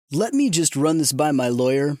"Let me just run this by my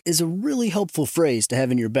lawyer" is a really helpful phrase to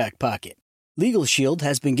have in your back pocket. Legal Shield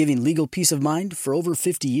has been giving legal peace of mind for over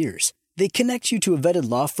 50 years. They connect you to a vetted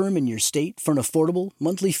law firm in your state for an affordable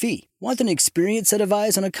monthly fee. Want an experienced set of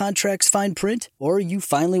eyes on a contract's fine print? Or you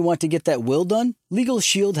finally want to get that will done? Legal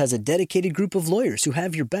Shield has a dedicated group of lawyers who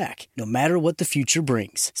have your back, no matter what the future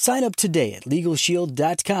brings. Sign up today at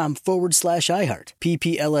LegalShield.com/iHeart.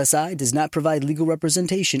 PPLSI does not provide legal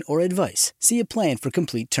representation or advice. See a plan for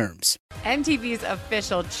complete terms. MTV's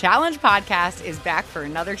official Challenge podcast is back for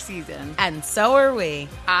another season. And so are we.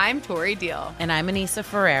 I'm Tori Deal. And I'm Anissa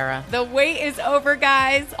Ferreira. The wait is over,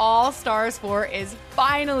 guys. All Stars 4 is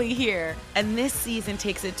finally here. And this season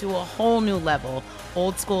takes it to a whole new level.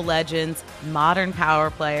 Old school legends, modern power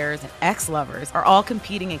players, and ex-lovers are all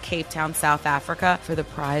competing in Cape Town, South Africa for the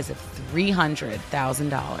prize of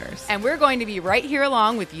 $300,000. And we're going to be right here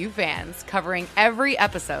along with you fans, covering every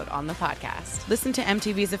episode on the podcast. Listen to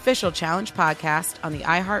MTV's official Challenge podcast on the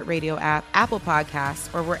iHeartRadio app, Apple Podcasts,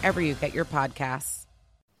 or wherever you get your podcasts.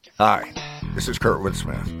 Hi, this is Kurtwood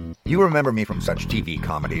Smith. You remember me from such TV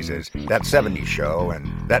comedies as That 70s Show and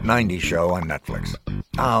That 90s Show on Netflix.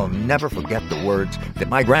 I'll never forget the words that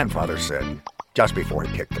my grandfather said just before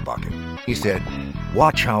he kicked the bucket. He said,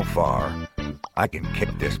 "Watch how far I can kick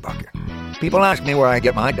this bucket." People ask me where I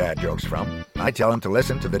get my dad jokes from. I tell them to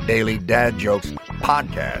listen to the Daily Dad Jokes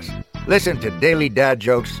podcast. Listen to Daily Dad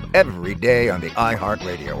Jokes every day on the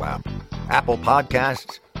iHeartRadio app, Apple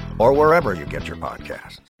Podcasts, or wherever you get your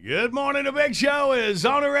podcasts. Good morning, the Big Show is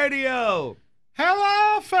on the radio.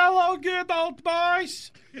 Hello, fellow good old boys.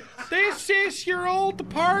 This is your old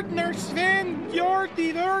partner, Sven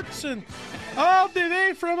Jordi Wurtsen, all the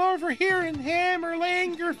way from over here in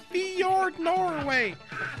Hammerlanger Fjord, Norway.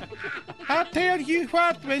 I tell you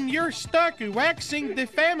what, when you're stuck waxing the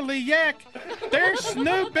family yak, there's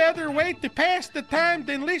no better way to pass the time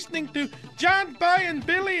than listening to John Boy and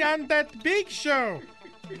Billy on That Big Show.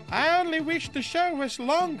 I only wish the show was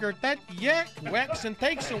longer. That yak waxing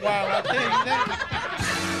takes a while, I'll tell you that.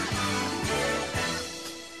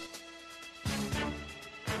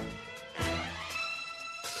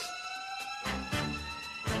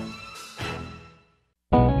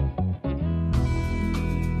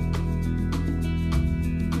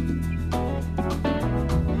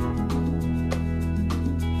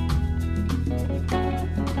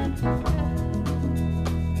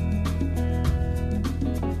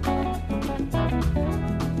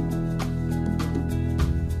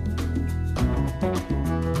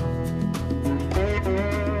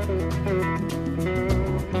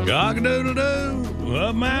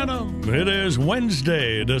 Cock-a-doodle-doo, madam. It is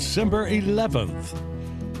Wednesday, December 11th.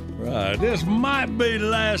 Right, this might be the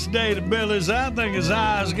last day that Billy's out. I think his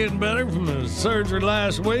eye's getting better from the surgery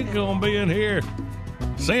last week. Gonna be in here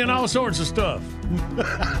seeing all sorts of stuff.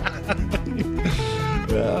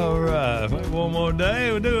 All right, one more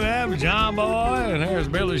day. We do have John Boy, and there's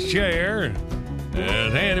Billy's chair,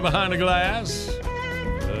 and Handy behind the glass.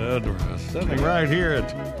 Sitting right here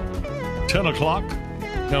at 10 o'clock.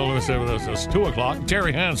 No, let me say it's 2 o'clock.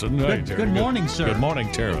 Terry Hansen. Good morning, sir. Good morning,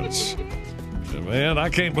 Terrence. Man, I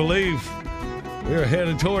can't believe we're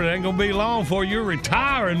headed toward it. Ain't going to be long before you're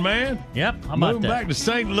retiring, man. Yep, how about Moving that? back to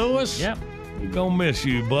St. Louis. Yep. We're going to miss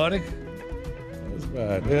you, buddy. That's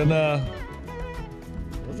right. And I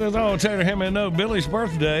want to tell him and know Billy's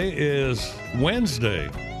birthday is Wednesday.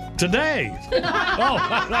 Today. Oh,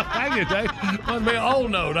 thank you, Dave. Must be an old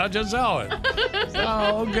note. I just saw it.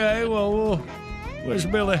 Oh, okay. Well, we'll wish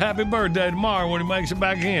Billy a happy birthday tomorrow when he makes it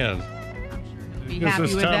back in. Be happy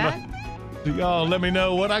with that? Y'all let me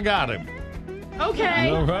know what I got him. Okay.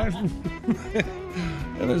 All right.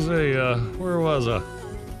 Let me see. Where was I?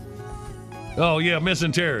 Oh, yeah,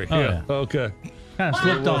 missing Terry. Oh, yeah. Okay. Kind of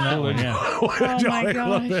slipped on that one, yeah. Oh, my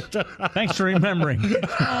gosh. Thanks for remembering.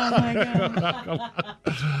 Oh, my God.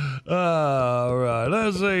 All right,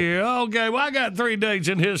 let's see here. Okay, well, I got 3 dates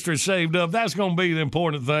in history saved up. That's going to be the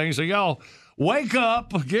important thing. So y'all wake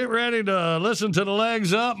up, get ready to listen to the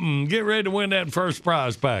legs up, and get ready to win that first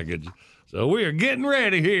prize package. So we are getting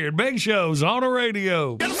ready here. Big Show's on the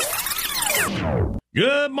radio.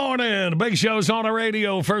 Good morning. Big Show's on the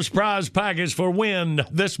radio. First prize package for win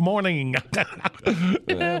this morning.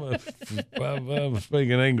 I'm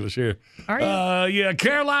speaking English here. Are you? Yeah,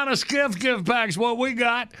 Carolina Skiff gift packs, what we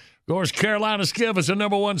got. Of course, Carolina Skiff is the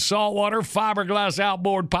 #1 saltwater fiberglass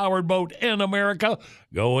outboard powered boat in America.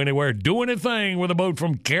 Go anywhere, do anything with a boat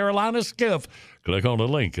from Carolina Skiff. Click on the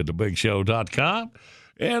link at thebigshow.com.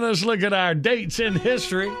 And let's look at our dates in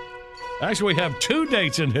history. Actually, we have 2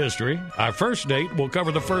 dates in history. Our first date will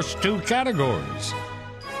cover the first 2 categories.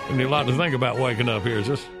 We need a lot to think about waking up here.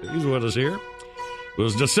 He's with us here.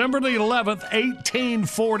 was December the 11th,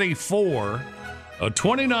 1844. A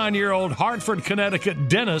 29-year-old Hartford, Connecticut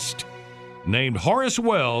dentist named Horace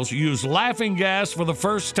Wells used laughing gas for the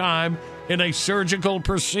first time in a surgical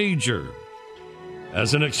procedure.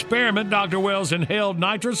 As an experiment, Dr. Wells inhaled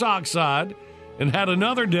nitrous oxide and had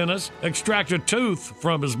another dentist extract a tooth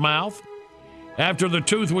from his mouth. After the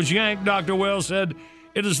tooth was yanked, Dr. Wells said,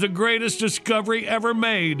 "It is the greatest discovery ever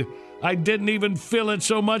made. I didn't even feel it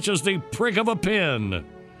so much as the prick of a pin."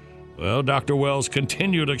 Well, Dr. Wells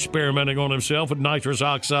continued experimenting on himself with nitrous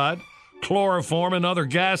oxide, chloroform, and other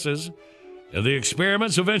gases, and the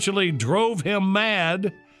experiments eventually drove him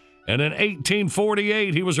mad, and in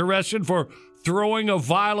 1848 he was arrested for throwing a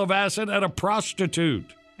vial of acid at a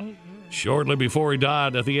prostitute. Shortly before he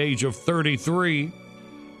died at the age of 33,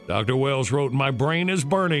 Dr. Wells wrote, "My brain is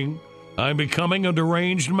burning. I'm becoming a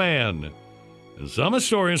deranged man." And some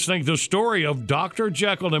historians think the story of Dr.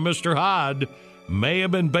 Jekyll and Mr. Hyde may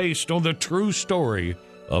have been based on the true story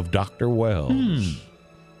of Dr. Wells.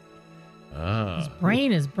 His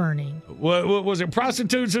brain is burning. What was it?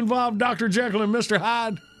 Prostitutes involved Dr. Jekyll and Mr.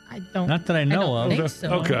 Hyde? I don't. Not that I know don't of. think so.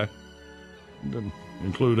 Okay. Didn't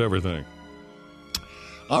include everything.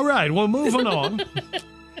 All right, well, moving on.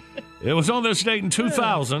 It was on this date in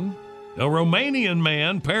 2000. A Romanian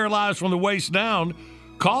man, paralyzed from the waist down,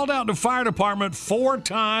 called out the fire department 4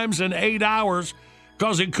 times in 8 hours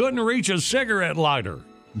because he couldn't reach a cigarette lighter.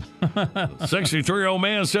 The 63-year-old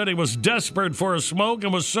man said he was desperate for a smoke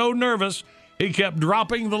and was so nervous he kept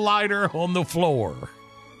dropping the lighter on the floor.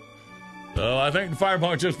 So I think the fire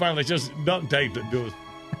department finally duct taped it to us.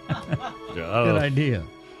 Good idea.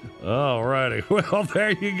 All righty. Well,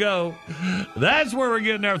 there you go. That's where we're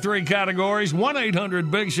getting our 3 categories.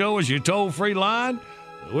 1-800-BIG-SHOW is your toll-free line.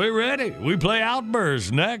 We're ready. We play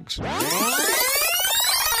Outburst next.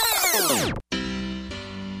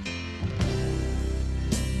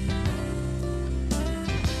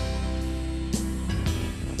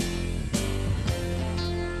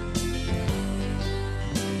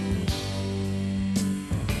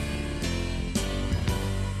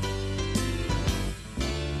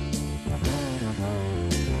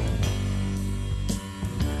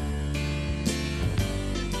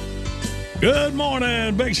 Good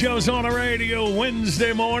morning. Big Show's on the radio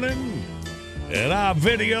Wednesday morning. And our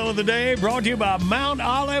video of the day brought to you by Mount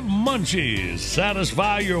Olive Munchies.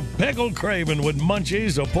 Satisfy your pickle craving with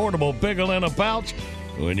Munchies, a portable pickle in a pouch.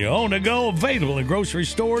 When you're on the go, available in grocery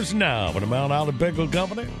stores now with the Mount Olive Pickle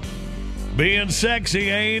Company. Being sexy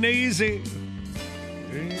ain't easy.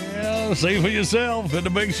 Yeah, see for yourself at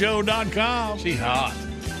thebigshow.com. She hot.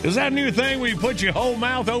 Is that a new thing where you put your whole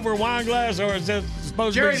mouth over a wine glass, or is it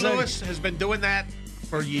supposed Jerry to be Lewis has been doing that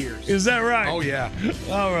for years. Is that right? Oh, yeah.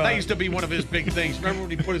 All right. That used to be one of his big things. Remember when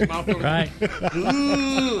he put his mouth over Right.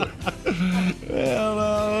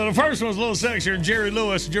 Well, the first one's a little sexier than Jerry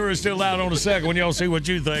Lewis. Jury's still out on the second one. Y'all see what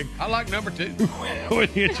you think I like number 2. when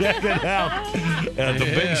you check it out at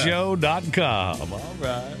thebigshow.com. All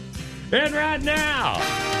right. And right now,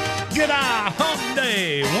 get our hump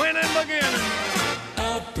day winning beginning.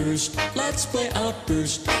 Outburst, let's play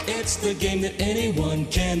Outburst. It's the game that anyone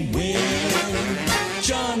can win.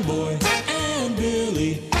 John Boy and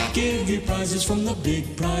Billy give you prizes from the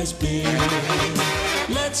big prize bin.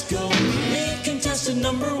 Let's go meet contestant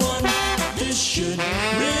number 1. This should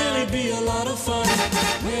really be a lot of fun.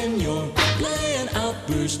 When you're playing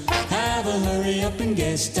Outburst, have a hurry up and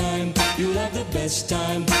guess time. You'll have the best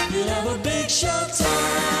time. You'll have a big show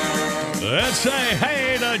time. Let's say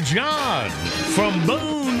hey to John from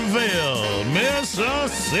Boonville,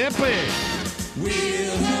 Mississippi.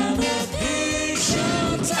 We'll have a big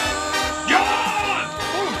show time. John!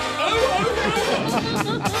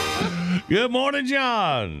 Good morning,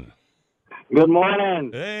 John. Good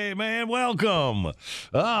morning. Hey, man, welcome.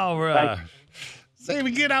 All right. See if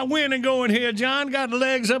we get our winning going here, John. Got the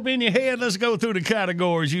legs up in your head. Let's go through the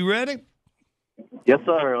categories. You ready? Yes,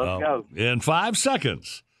 sir. Let's go. In 5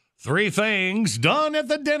 seconds. 3 things done at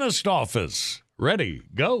the dentist office. Ready,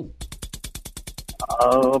 go.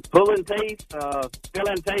 Pulling teeth,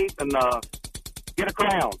 filling teeth, and get a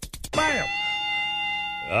crown. Bam.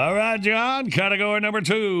 All right, John. Category number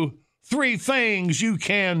 2. 3 things you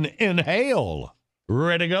can inhale.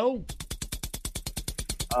 Ready, go.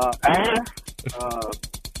 Air,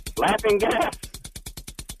 laughing gas,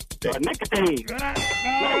 nicotine. All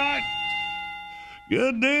right.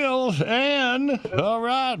 Good deal. And, all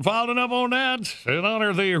right, following up on that, in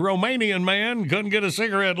honor of the Romanian man, couldn't get a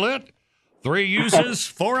cigarette lit. 3 uses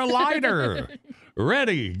for a lighter.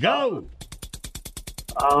 Ready, go.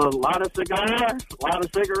 Light a cigar, light a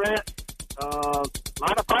cigarette,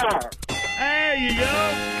 light a fire. There you go.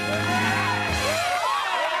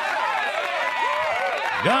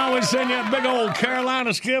 John, we send you a big old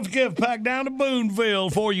Carolina Skiff gift pack down to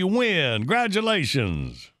Boonville for you win.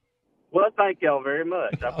 Congratulations. Well, thank y'all very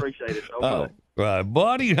much. I appreciate it so much. Right,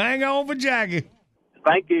 buddy. Hang on for Jackie.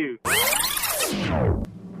 Thank you.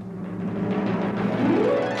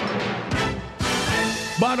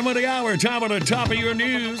 Bottom of the hour, time of the top of your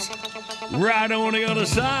news. Right on the other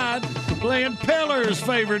side, playing Pillar's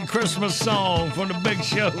favorite Christmas song from the Big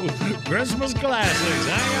Show, Christmas Classics.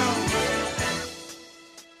 Hang on.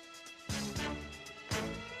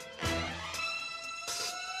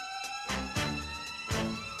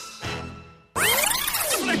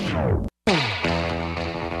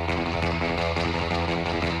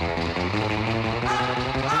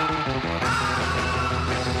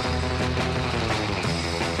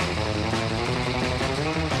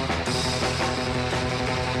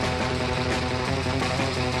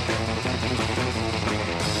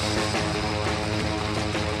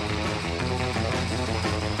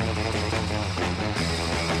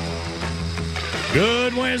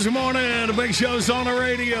 Good Wednesday morning. The Big Show's on the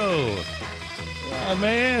radio. Oh,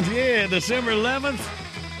 man, yeah, December 11th.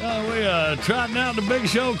 We trotting out the Big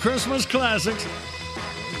Show Christmas Classics.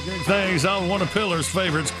 Good things on one of Pillar's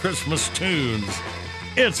favorites Christmas tunes.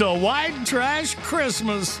 It's a white trash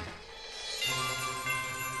Christmas.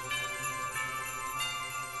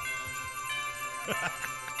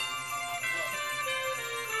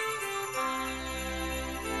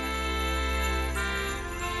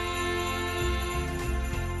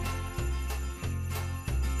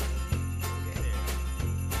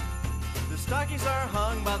 Stockings are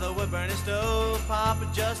hung by the wood-burning stove. Papa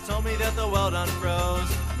just told me that the well done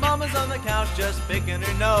froze. Mama's on the couch just picking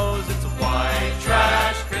her nose. It's a white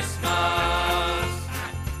trash Christmas.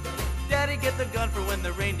 Daddy, get the gun for when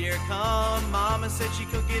the reindeer come. Mama said she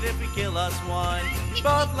cook it if we kill us one. We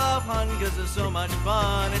both love hunting 'cause it's so much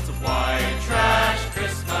fun. It's a white trash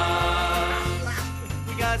Christmas.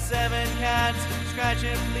 We got 7 cats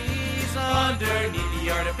scratching fleas underneath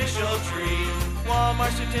the artificial tree.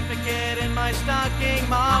 Walmart certificate in my stocking.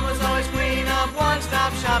 Mama's always clean up,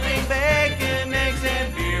 one-stop shopping. Bacon, eggs,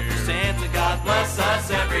 and beer for Santa. God bless us,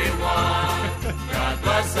 everyone. God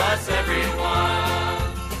bless us, everyone.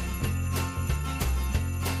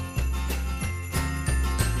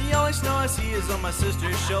 The only snow I see is on my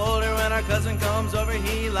sister's shoulder. When our cousin comes over,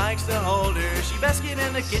 he likes to hold her. She best get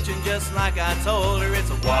in the kitchen just like I told her. It's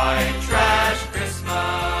a white trash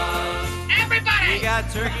Christmas. Everybody! We got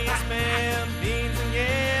turkey and spam, beans and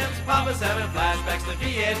yams. Papa's having flashbacks to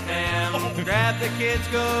Vietnam. Grab the kids,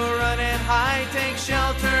 go run and hide. Take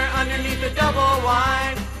shelter underneath the double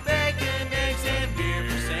wide. Bacon, eggs, and beer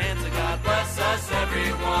for Santa. God bless us,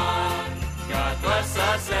 everyone. God bless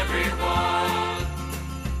us, everyone.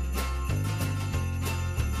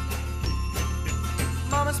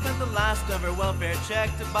 Mama spent the last of her welfare check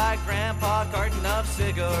to buy Grandpa a carton of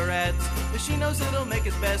cigarettes. But she knows it'll make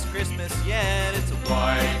his best Christmas yet. It's a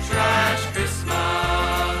white trash Christmas.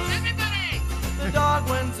 Everybody! The dog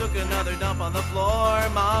went and took another dump on the floor.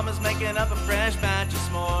 Mama's making up a fresh batch of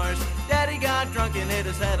s'mores. Daddy got drunk and hit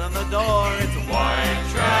his head on the door. It's a white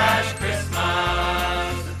trash Christmas.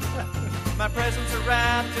 My presents are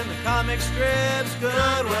wrapped in the comic strips,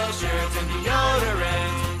 Goodwill shirts and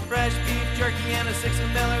deodorants. Fresh beef jerky and a 6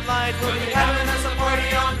 Miller Lite. We'll be having us a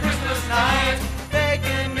party on Christmas night.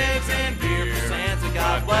 Bacon, eggs, and beer for Santa.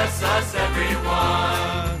 God bless us,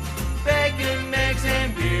 everyone. Bacon, eggs,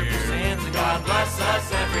 and beer for Santa. God bless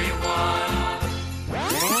us, everyone.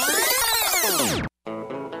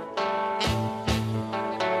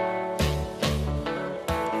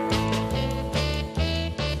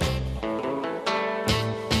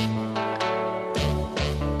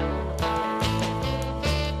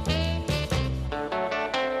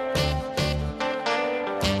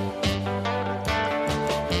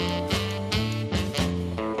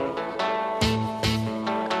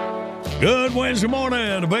 Good Wednesday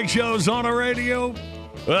morning. The Big Show's on the radio.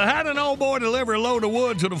 I had an old boy deliver a load of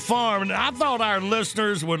wood to the farm, and I thought our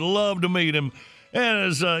listeners would love to meet him.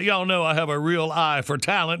 And as y'all know, I have a real eye for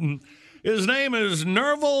talent, and his name is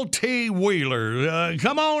Nerval T. Wheeler.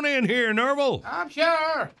 Come on in here, Nerval. I'm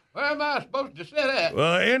sure. Where am I supposed to sit at?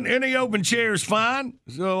 In the open chair's fine.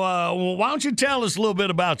 So why don't you tell us a little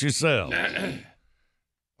bit about yourself?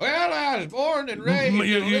 Well, I was born and raised.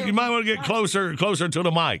 You might want to get closer to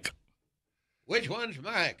the mic. Which one's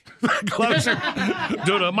Mike? Closer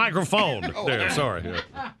to the microphone. Oh, there, sorry.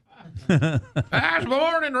 I was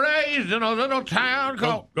born and raised in a little town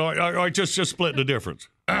called... All right, just split the difference.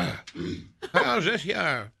 How's this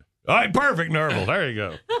here? All right, perfect, Nerval. There you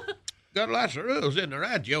go. Got lots of rules in the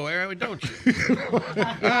radio area, don't you?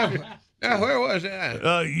 Now, where was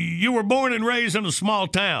I? You were born and raised in a small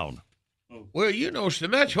town. Well, you know so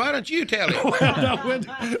much. Why don't you tell it? Well,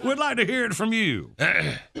 no, we'd like to hear it from you.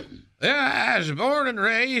 I was born and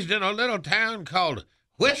raised in a little town called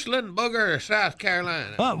Whistling Booger, South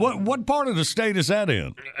Carolina. What part of the state is that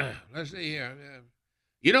in? Let's see here.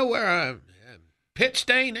 You know where Pit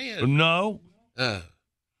Stain is? No. How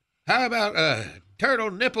about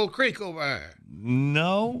Turtle Nipple Creek over there?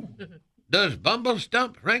 No. Does Bumble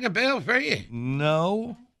Stump ring a bell for you?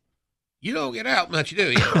 No. You don't get out much,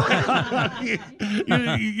 do you? I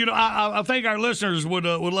think our listeners would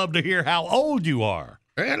love to hear how old you are.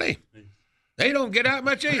 Really? They don't get out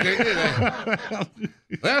much either, do they?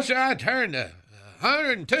 Well, sir, I turned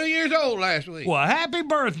 102 years old last week. Well, happy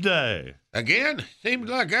birthday. Again? Seems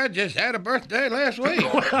like I just had a birthday last week.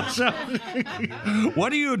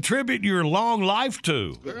 What do you attribute your long life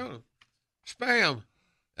to? Well, spam.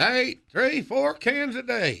 I eat 3-4 cans a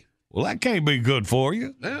day. Well, that can't be good for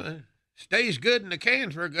you. Well, it stays good in the can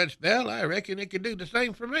for a good spell. I reckon it could do the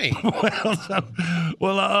same for me.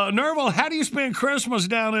 Nerval, how do you spend Christmas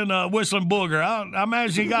down in Whistling Booger? I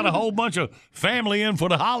imagine you got a whole bunch of family in for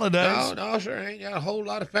the holidays. No, sir. I ain't got a whole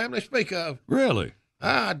lot of family to speak of. Really?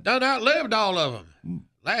 I done outlived all of them.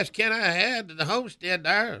 Last Ken I had at the homestead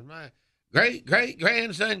there was my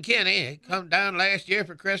great-great-grandson Kenny. He come down last year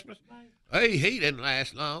for Christmas. Hey, he didn't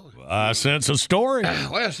last long. I sense a story.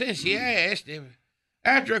 Well, since you asked,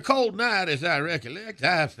 after a cold night, as I recollect,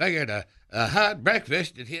 I figured a hot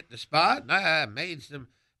breakfast had hit the spot, and I made some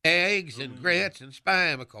eggs and grits and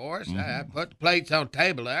spam, of course. I put the plates on the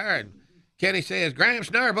table there, and Kenny says, Gramps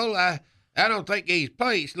Nerval, I don't think these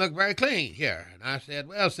plates look very clean here. And I said,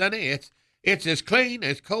 well, Sonny, it's as clean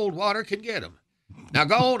as cold water can get them. Now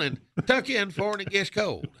go on and tuck in for when it gets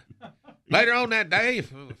cold. Later on that day,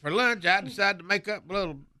 for lunch, I decided to make up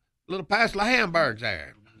a little parcel of hamburgers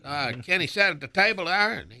there. Kenny sat at the table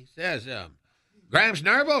there, and he says, Gramps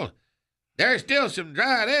Nerval, there's still some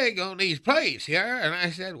dried egg on these plates here. And I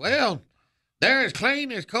said, well, they're as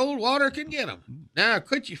clean as cold water can get them. Now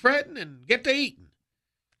quit your fretting and get to eating.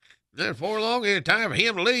 Then before long, it was time for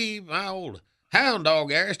him to leave. My old hound dog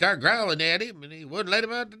there started growling at him, and he wouldn't let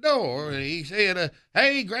him out the door. And he said,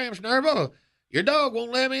 hey, Gramps Nerval, your dog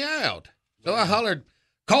won't let me out. So I hollered,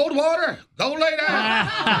 cold water, go lay down.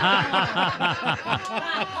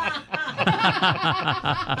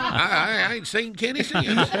 I ain't seen Kenny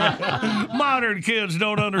since. Modern kids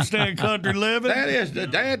don't understand country living. That is the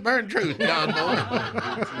dad-burn truth, John boy.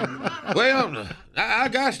 Well, I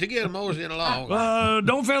got to get moseying along.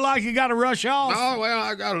 Don't feel like you got to rush off. Oh, well,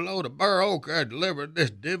 I got a load of burr oak I delivered this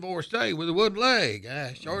divorcee with a wooden leg.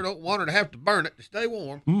 I sure don't want her to have to burn it to stay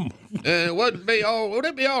warm. Would it be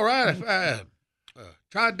all right if I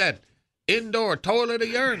tried that indoor toilet of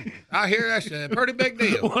yours? I hear that's a pretty big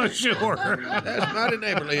deal. Well, sure. That's mighty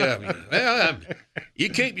neighborly of you. Well, you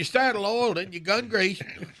keep your saddle oiled and your gun greased.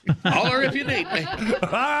 Holler if you need me.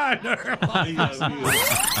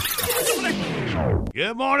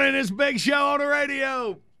 Good morning. It's Big Show on the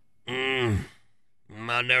radio.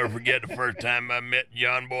 I'll never forget the first time I met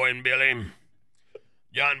John Boy and Billy.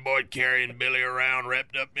 John Boy carrying Billy around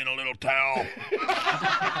wrapped up in a little towel.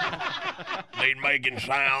 They'd making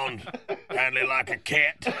sounds, kindly like a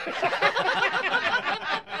cat.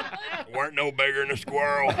 Weren't no bigger than a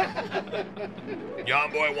squirrel.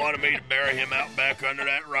 John Boy wanted me to bury him out back under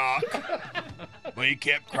that rock, but he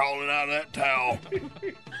kept crawling out of that towel.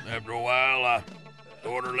 After a while, I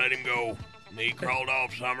sort of let him go, and he crawled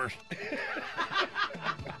off Summers.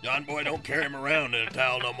 John Boy don't carry him around in a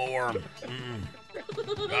towel no more.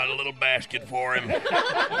 Got a little basket for him.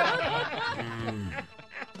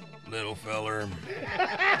 Little feller.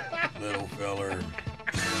 Little feller.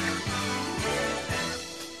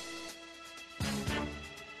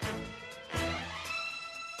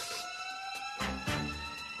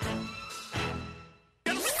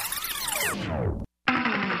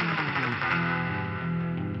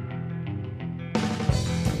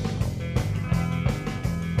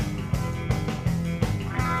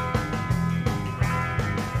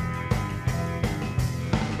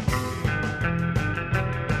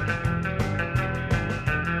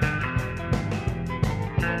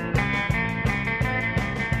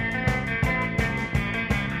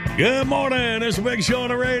 Good morning. It's Big Show on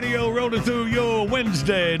the radio, rolling through your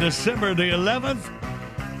Wednesday, December the 11th.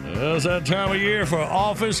 It's that time of year for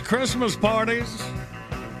office Christmas parties.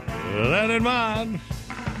 With that in mind,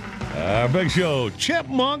 our Big Show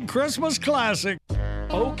Chipmunk Christmas Classic.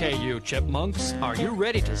 Okay, you chipmunks, are you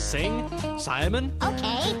ready to sing? Simon?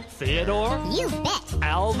 Okay. Theodore? You bet.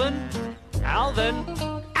 Alvin? Alvin?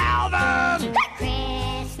 Alvin!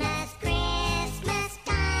 Christmas, Christmas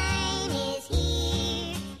time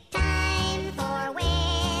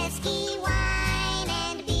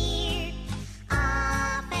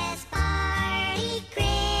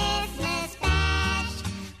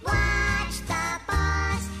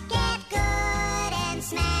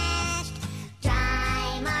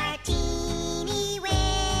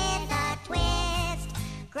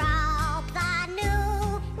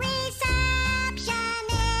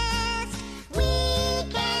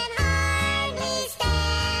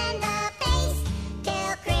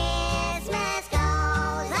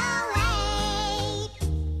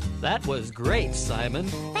That was great, Simon.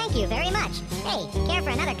 Thank you very much. Hey, care for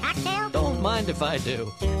another cocktail? Don't mind if I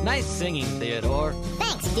do. Nice singing, Theodore.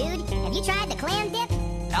 Thanks, dude. Have you tried the clam dip?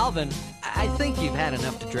 Alvin, I think you've had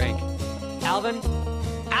enough to drink. Alvin?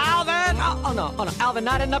 Alvin! Oh, no, Alvin,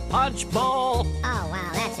 not in the punch bowl. Oh, wow,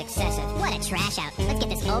 that's excessive. What a trash out. Let's get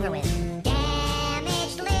this over with.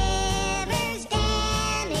 Damaged livers,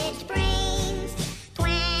 damaged brains,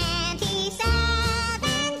 27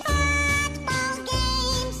 football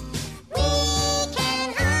games. We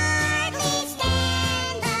can hardly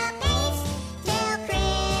stand the pace till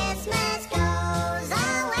Christmas goes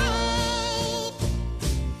away.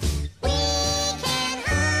 We can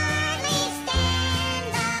hardly stand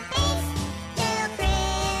the pace till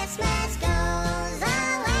Christmas goes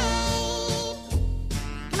away.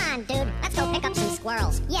 Come on, dude, let's go pick up some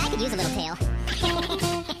squirrels. Yeah, I could use a little tail.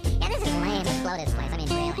 Yeah, this is lame. Exploded place. I mean,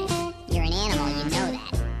 really. You're an animal, you know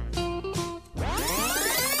that.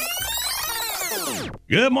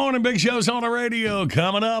 Good morning, Big Show's on the radio.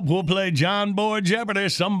 Coming up, we'll play John Boy Jeopardy.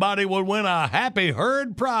 Somebody will win a Happy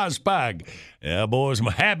Herd prize pack. Yeah, boys,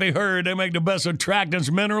 Happy Herd, they make the best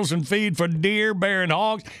attractants, minerals, and feed for deer, bear, and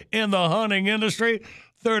hogs in the hunting industry.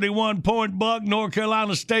 31-point buck, North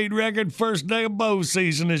Carolina state record, first day of bow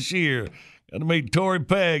season this year. Got to meet Tory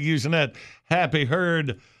Pegg using that Happy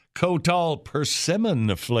Herd Cotal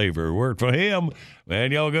persimmon flavor. Worked for him.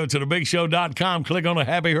 Man, y'all go to thebigshow.com, click on the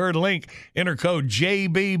Happy Herd link, enter code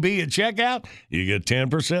JBB at checkout. You get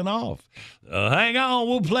 10% off. Hang on,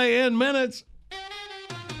 we'll play in minutes.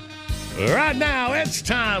 Right now, it's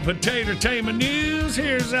time for Tatertainment News.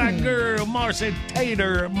 Here's our girl, Marcy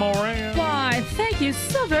Tater Moran. Why, thank you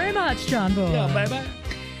so very much, John Boy. Yeah, baby.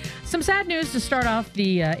 Some sad news to start off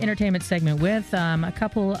the entertainment segment with. A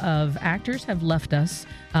couple of actors have left us.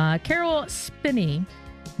 Carol Spinney,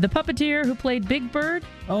 the puppeteer who played Big Bird.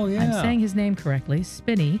 Oh, yeah. I'm saying his name correctly,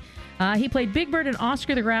 Spinney. He played Big Bird and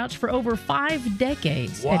Oscar the Grouch for over 5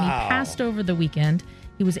 decades. Wow. And he passed over the weekend.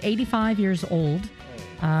 He was 85 years old.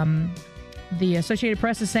 The Associated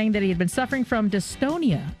Press is saying that he had been suffering from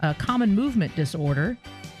dystonia, a common movement disorder.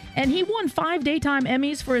 And he won 5 daytime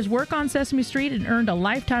Emmys for his work on Sesame Street and earned a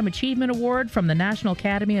Lifetime Achievement Award from the National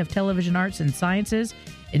Academy of Television Arts and Sciences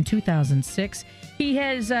in 2006. He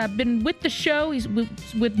has been with the show. They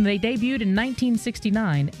debuted in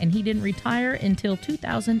 1969, and he didn't retire until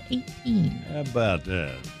 2018. How about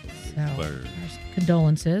that? So,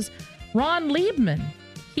 condolences. Ron Liebman.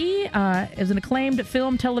 He is an acclaimed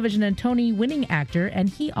film, television, and Tony-winning actor, and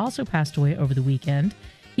he also passed away over the weekend.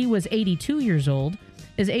 He was 82 years old.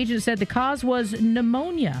 His agent said the cause was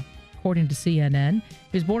pneumonia, according to CNN.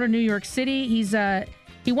 He was born in New York City.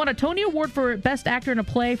 He won a Tony Award for Best Actor in a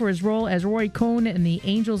Play for his role as Roy Cohn in The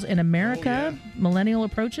Angels in America, Millennium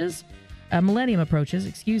Approaches.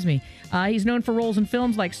 Excuse me. He's known for roles in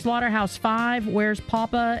films like Slaughterhouse-Five, Where's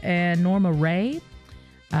Papa, and Norma Ray.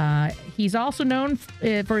 He's also known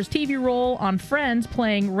for his TV role on Friends,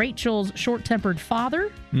 playing Rachel's short-tempered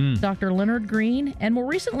father, Dr. Leonard Green. And more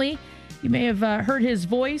recently, you may have heard his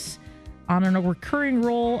voice on a recurring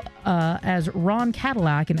role as Ron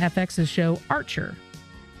Cadillac in FX's show Archer.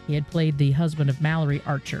 He had played the husband of Mallory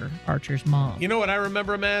Archer, Archer's mom. You know what I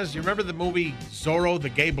remember him as? You remember the movie Zorro, the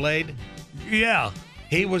Gay Blade? Yeah.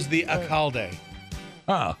 He was the Alcalde.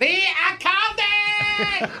 Oh. The Alcalde!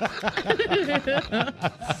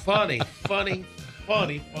 funny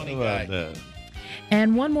guy.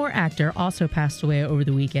 And one more actor also passed away over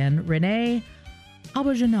the weekend, Renee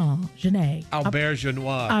Auberjonois.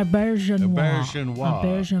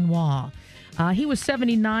 He was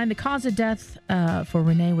 79. The cause of death for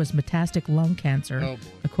Renee was metastatic lung cancer,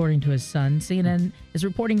 according to his son. CNN is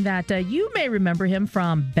reporting that you may remember him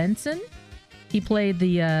from Benson. He played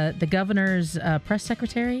the governor's press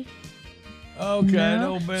secretary. Okay,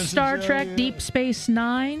 no Benson. Star Trek, Deep Space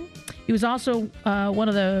Nine. He was also one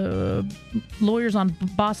of the lawyers on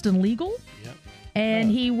Boston Legal. Yep.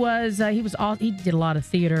 And he did a lot of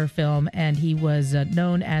theater, film, and he was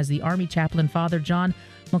known as the Army chaplain Father John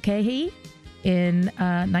Mulcahy in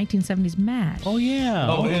 1970s MASH. Oh,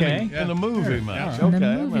 yeah. Oh, okay. In the movie MASH. In the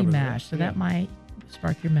movie MASH. So that might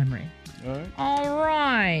spark your memory. All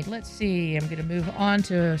right. Let's see. I'm going to move on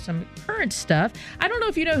to some current stuff. I don't know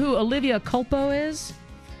if you know who Olivia Culpo is,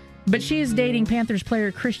 but she is dating Panthers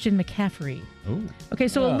player Christian McCaffrey. Ooh. Okay,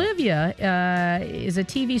 so Olivia is a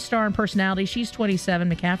TV star and personality. She's 27.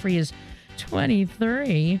 McCaffrey is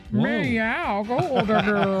 23. Meow, go older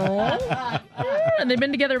girl. And they've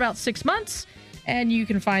been together about 6 months, and you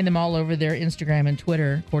can find them all over their Instagram and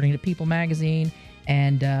Twitter, according to People Magazine.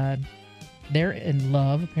 And they're in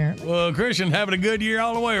love, apparently. Well, Christian having a good year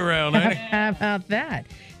all the way around, ain't he? How about that?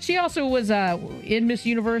 She also was in Miss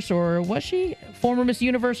Universe, or was she? Former Miss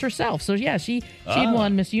Universe herself. So, yeah, she'd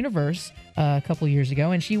won Miss Universe a couple years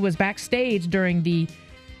ago, and she was backstage during the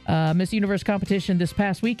Miss Universe competition this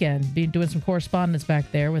past weekend, doing some correspondence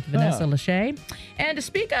back there with Vanessa Lachey. And to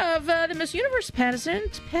speak of the Miss Universe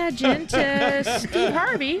pageant, Steve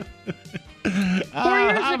Harvey. 4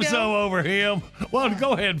 years I'm ago. so over him. Well,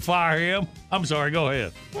 go ahead and fire him. I'm sorry, go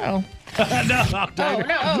ahead. Well,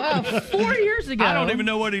 no. 4 years ago. I don't even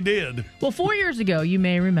know what he did. Well, 4 years ago, you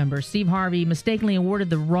may remember, Steve Harvey mistakenly awarded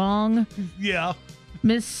the wrong young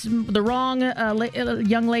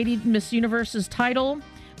lady Miss Universe's title.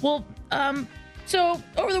 Well, so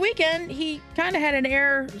over the weekend, he kind of had an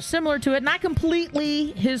error similar to it. Not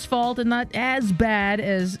completely his fault and not as bad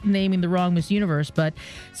as naming the wrong Miss Universe. But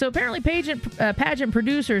so apparently pageant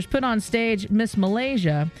producers put on stage Miss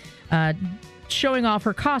Malaysia, showing off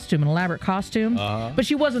her costume, an elaborate costume. But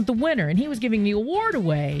she wasn't the winner. And he was giving the award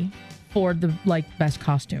away for the best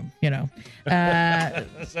costume, you know.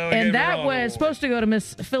 And that was supposed to go to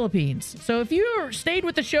Miss Philippines. So if you stayed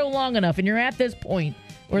with the show long enough and you're at this point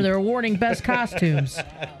where they're awarding best costumes,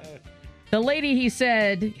 the lady he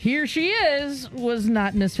said, here she is, was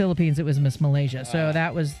not Miss Philippines, it was Miss Malaysia. So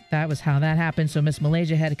that was how that happened. So Miss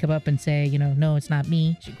Malaysia had to come up and say, no, it's not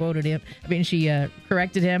me. She quoted him. She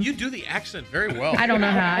corrected him. You do the accent very well. I don't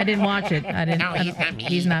know how. I didn't watch it. No, he's not me.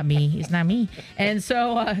 He's not me. He's not me. And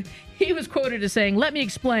so he was quoted as saying, let me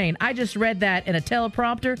explain. I just read that in a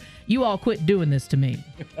teleprompter. You all quit doing this to me.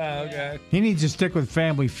 Okay. He needs to stick with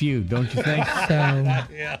Family Feud, don't you think?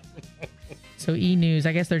 So E! News,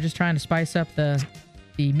 I guess they're just trying to spice up the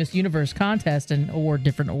Miss Universe contest and award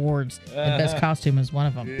different awards. And best costume is one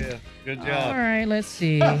of them. Yeah, good job. All right, let's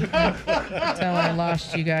see. Until I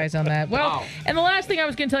lost you guys on that. Well, and the last thing I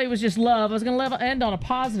was going to tell you was just love. I was going to end on a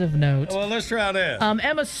positive note. Well, let's try that.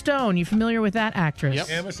 Emma Stone, you familiar with that actress?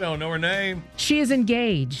 Yep. Emma Stone, know her name? She is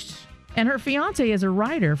engaged, and her fiance is a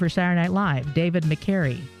writer for Saturday Night Live, David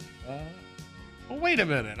McCary. Well, wait a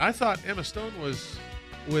minute. I thought Emma Stone was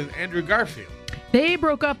with Andrew Garfield. They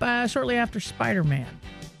broke up shortly after Spider-Man.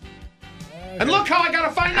 And look how I got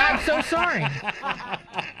to find out. I'm so sorry.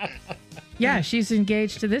 Yeah, she's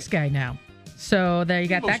engaged to this guy now. So there you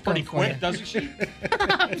got that pretty going for quick, you. doesn't she?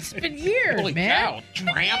 It's been years, Holy man. cow,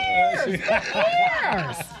 tramp. Years.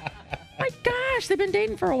 My gosh, they've been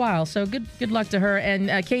dating for a while. So good luck to her.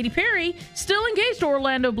 And Katy Perry still engaged to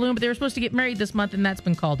Orlando Bloom, but they were supposed to get married this month, and that's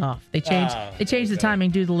been called off. They changed the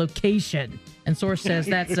timing due to the location. And source says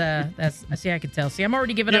that's see, I can tell. See, I'm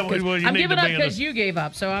already giving up. I'm giving up because you gave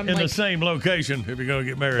up. So I'm in the same location if you're going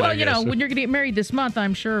to get married. Well, I guess. when you're going to get married this month,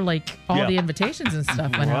 I'm sure all the invitations and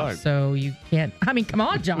stuff went out. So you can't. I mean, come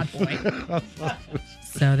on, John Boy.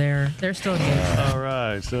 So they're still engaged. All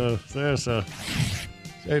right. So there's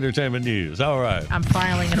entertainment news. All right. I'm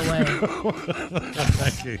filing it away.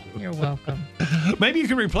 Thank you. You're welcome. Maybe you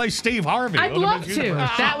can replace Steve Harvey. I'd love to.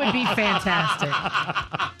 That would be fantastic.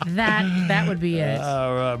 That would be it.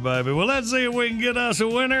 All right, baby. Well, let's see if we can get us a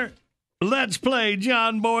winner. Let's play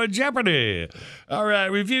John Boy Jeopardy. All right.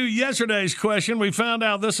 Review yesterday's question. We found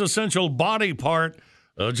out this essential body part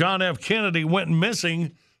of John F. Kennedy went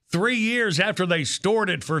missing 3 years after they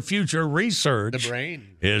stored it for future research. The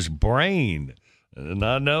brain. His brain. And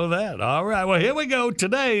I know that. All right. Well, here we go.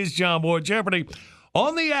 Today's John Boy Jeopardy.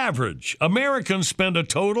 On the average, Americans spend a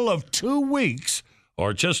total of 2 weeks,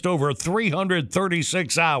 or just over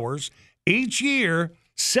 336 hours, each year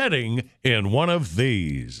sitting in one of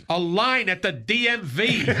these. A line at the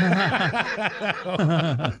DMV.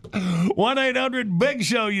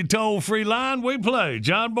 1-800-BIG-SHOW, you toll-free line. We play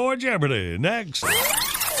John Boy Jeopardy. Next.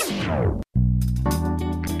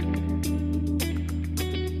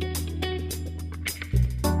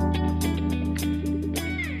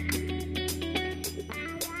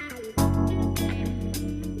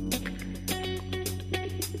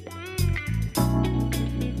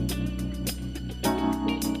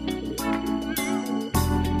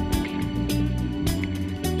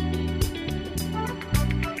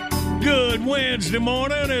 Good Wednesday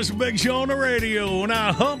morning. It's Big Show on the radio. And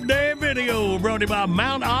our Hump Day video brought to you by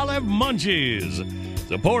Mount Olive Munchies. It's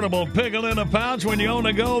a portable pickle in a pouch when you're on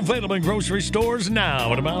the go. Available in grocery stores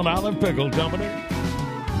now at the Mount Olive Pickle Company.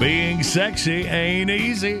 Being sexy ain't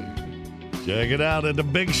easy. Check it out at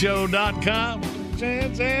thebigshow.com.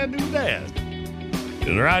 Chance and do that.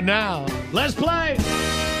 And right now, let's play.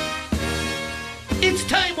 It's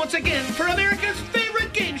time once again for America's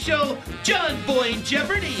favorite game show, John Boy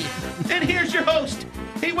Jeopardy. And here's your host.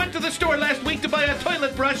 He went to the store last week to buy a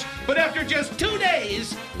toilet brush, but after just 2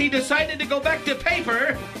 days, he decided to go back to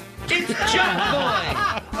paper. It's John Boy.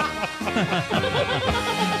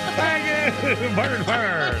 Thank you.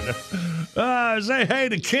 Bird. Say hey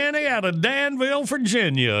to Kenny out of Danville,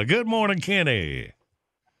 Virginia. Good morning, Kenny.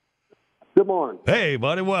 Good morning. Hey,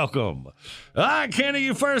 buddy, welcome. All right, Kenny,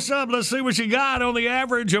 you first up. Let's see what you got. On the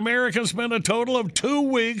average, Americans spend a total of 2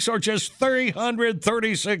 weeks or just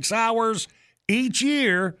 336 hours each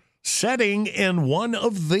year sitting in one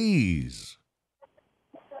of these.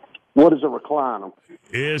 What is a recliner?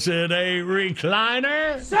 Is it a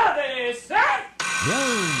recliner?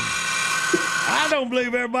 No. I don't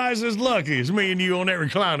believe everybody's as lucky as me and you on that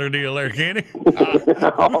recliner deal there, Kenny.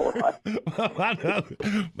 I know.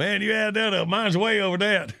 Man, you had that up. Mine's way over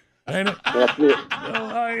that. Ain't it? That's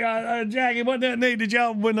it. Jackie, wasn't that neat? Did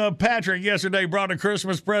y'all, when Patrick yesterday brought a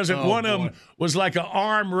Christmas present, one of them was like an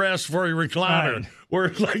armrest for a recliner, Right.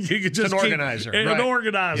 where like you could just An organizer, An right.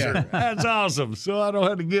 organizer. Yeah. That's awesome. So I don't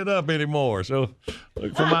have to get up anymore. So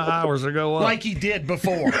look for my hours to go up. Like he did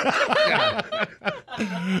before.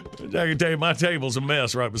 I can tell you my table's a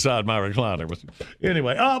mess right beside my recliner. But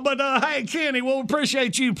anyway, hey, Kenny, well,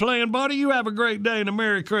 appreciate you playing, buddy. You have a great day and a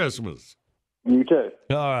Merry Christmas. You too.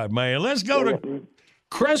 All right, man. Let's go to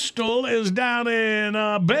Crystal is down in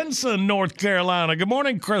Benson, North Carolina. Good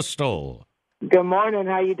morning, Crystal. Good morning.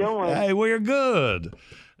 How you doing? Hey, we're good.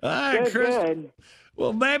 All right, Good, Crystal. good.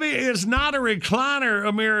 Well, maybe it's not a recliner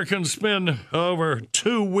Americans spend over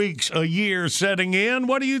 2 weeks a year setting in.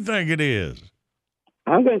 What do you think it is?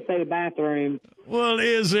 I'm going to say the bathroom. Well,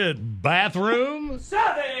 is it bathroom?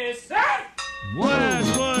 Well,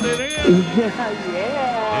 that's what it is.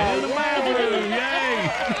 Yeah. In the bathroom,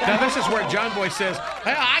 yay. Now, this is where John Boy says,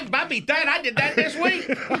 hey, I beat that. I did that this week.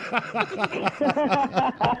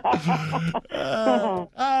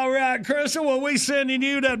 All right, Crystal, well, we sending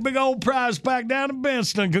you that big old prize pack down in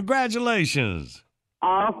Benston. Congratulations.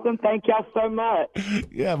 Awesome. Thank y'all so much.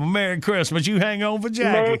 You have a Merry Christmas. You hang on for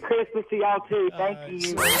Jackie. Merry Christmas to y'all, too. Thank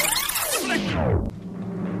you.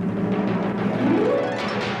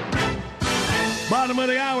 Bottom of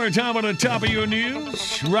the hour, time on the top of your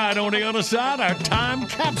news. Right on the other side, our time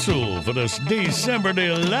capsule for this December the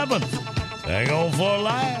 11th. Hang on for a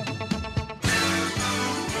laugh.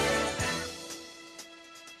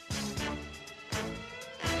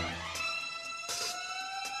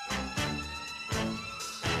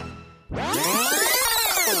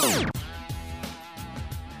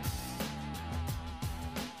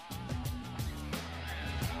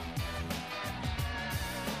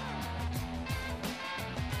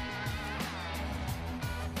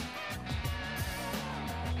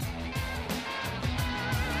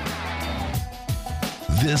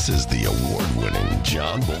 This is the award-winning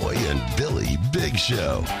John Boy and Billy Big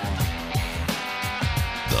Show.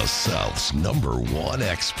 The South's #1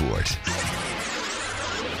 export.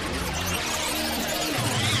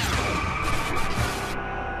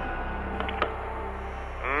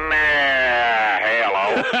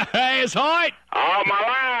 Hello. Hey, it's Hoyt. All my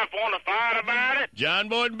life, want to fight about it? John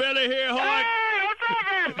Boy and Billy here, Hoyt. Hey, what's up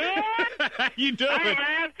there, Bill? How you doing? Hey,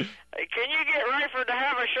 man. Hey, can you get Rayford to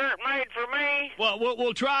have a shirt made for me? Well,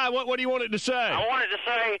 we'll try. What do you want it to say? I wanted to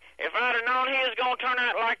say, if I'd have known he was going to turn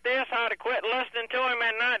out like this, I'd have quit listening to him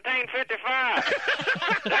in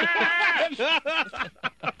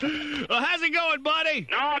 1955. Well, how's it going, buddy?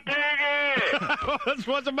 Not too good.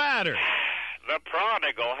 What's the matter? The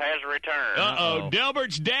prodigal has returned. Uh-oh.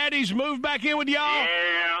 Delbert's daddy's moved back in with y'all?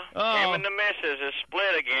 Yeah. Uh-oh. Him and the missus is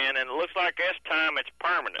split again, and it looks like this time it's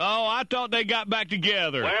permanent. Oh, I thought they got back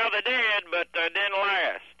together. Well, they did, but it didn't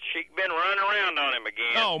last. She'd been running around on him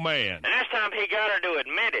again. Oh, man. And this time he got her to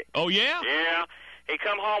admit it. Oh, yeah? Yeah. He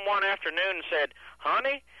come home one afternoon and said,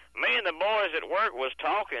 honey, me and the boys at work was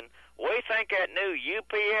talking. We think that new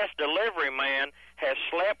UPS delivery man has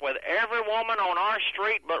slept with every woman on our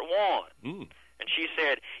street but one. Mm. And she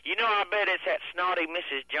said, you know, I bet it's that snotty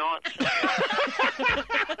Mrs. Johnson.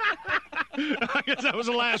 I guess that was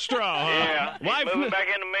the last straw, huh? Yeah. Wife He's moving back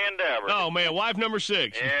into Mendover. Oh, man, wife number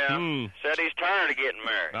 6. Yeah. Hmm. Said he's tired of getting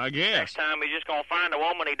married. I guess. Next time he's just going to find a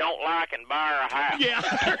woman he don't like and buy her a house. Yeah.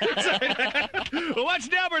 Well, what's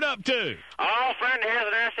Delbert up to? Oh, friend of his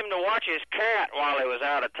had asked him to watch his cat while he was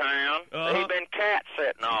out of town. He'd been cat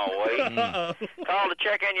sitting all week. Called to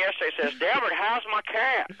check in yesterday. Says, Delbert, how's my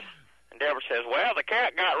cat? And Deborah says, well, the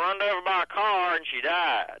cat got run over by a car and she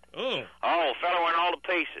died. Oh. Oh, fella went all to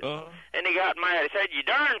pieces. And he got mad. He said, you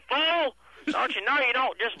darn fool! Don't you know you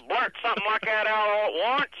don't just blurt something like that out all at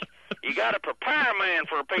once? You got to prepare a man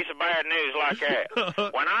for a piece of bad news like that.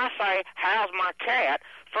 When I say, how's my cat,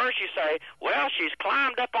 first you say, well, she's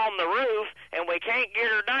climbed up on the roof and we can't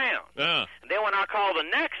get her down. Then when I call the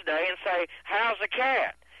next day and say, how's the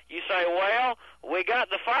cat? You say, well, we got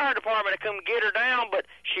the fire department to come get her down, but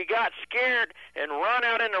she got scared and run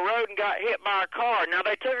out in the road and got hit by a car. Now,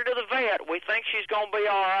 they took her to the vet. We think she's going to be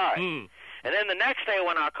all right. And then the next day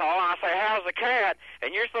when I call, I say, how's the cat? And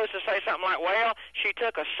you're supposed to say something like, well, she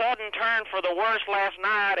took a sudden turn for the worse last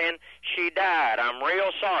night and she died. I'm real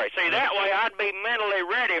sorry. See, that way I'd be mentally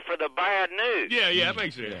ready for the bad news. Yeah, that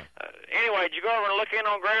makes sense. Anyway, did you go over and look in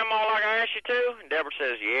on Grandma like I asked you to? And Deborah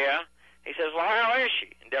says, yeah. He says, well, how is she?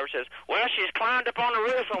 And Deborah says, well, she's climbed up on the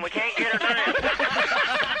roof and we can't get her down.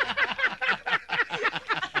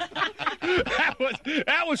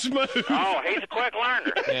 That was smooth. Oh, he's a quick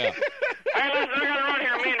learner. Yeah. Hey, listen, I gotta run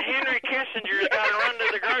here. Me and Henry Kissinger's gotta run to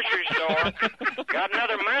the grocery store. Got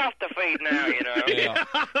another mouth to feed now, you know. Yeah.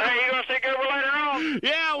 Hey, you gonna see Goober later on?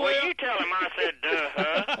 Yeah, well, you tell him I said,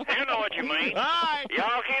 duh-huh. You know what you mean. Hi.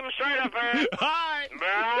 Y'all keep him straight up there. Hi.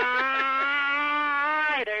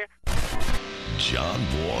 Bye there. John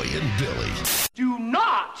Boy and Billy. Do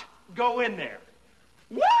not go in there.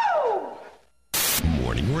 Woo!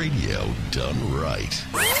 Morning radio done right.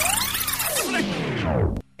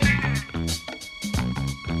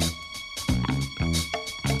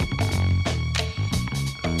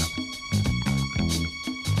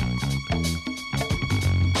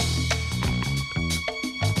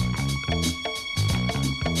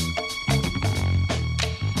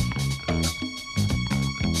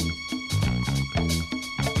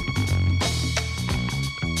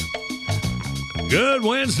 Good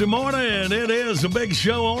Wednesday morning. It is a big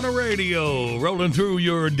show on the radio. Rolling through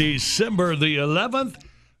your December the 11th.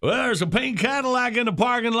 Well, there's a pink Cadillac in the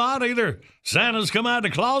parking lot. Either Santa's come out of the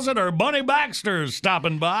closet or Bunny Baxter's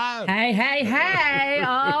stopping by. Hey.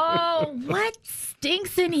 Oh, what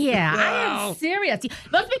stinks in here? I am serious.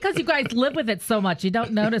 That's because you guys live with it so much. You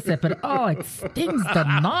don't notice it, but it stings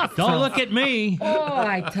the nostrils. Don't look at me. Oh,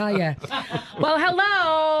 I tell you. Well,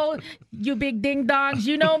 hello, you big ding-dongs.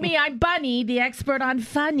 You know me. I'm Bunny, the expert on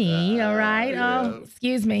funny, all right? Yeah. Oh,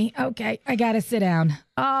 excuse me. Okay, I got to sit down.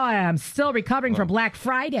 Oh, I'm still recovering from Black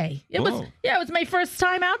Friday. It was my first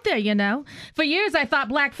time out there, you know. For years, I thought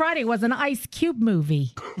Black Friday was an Ice Cube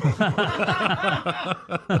movie.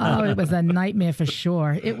 Oh, it was a nightmare for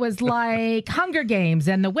sure. It was like Hunger Games,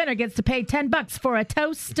 and the winner gets to pay $10 for a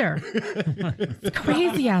toaster. It's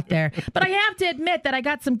crazy out there. But I have to admit that I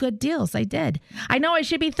got some good deals. I did. I know I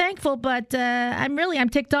should be thankful, but I'm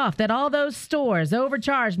ticked off that all those stores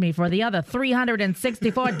overcharged me for the other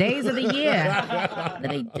 364 days of the year.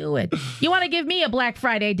 They do it. You want to give me a Black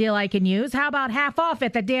Friday deal I can use? How about half off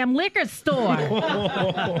at the damn liquor store?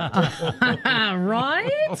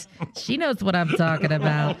 Right? She knows what I'm talking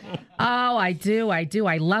about. Oh, I do.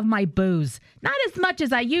 I love my booze. Not as much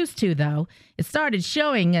as I used to, though. It started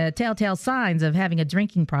showing telltale signs of having a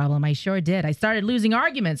drinking problem. I sure did. I started losing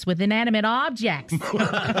arguments with inanimate objects.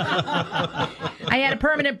 I had a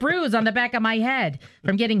permanent bruise on the back of my head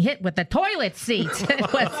from getting hit with the toilet seat.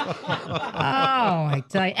 It was, I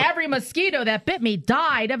tell you, every mosquito that bit me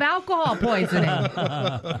died of alcohol poisoning.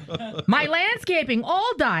 My landscaping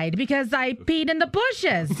all died because I peed in the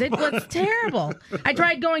bushes. It was terrible. I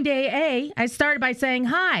tried going to AA. I started by saying,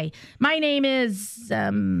 hi, my name is,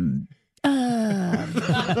 oh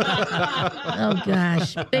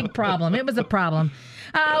gosh, big problem. It was a problem.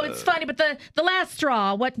 Oh, it's funny, but the last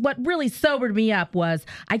straw, what really sobered me up was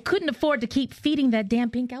I couldn't afford to keep feeding that damn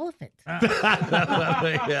pink elephant. Right?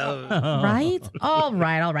 All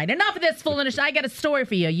right. Enough of this foolishness. I got a story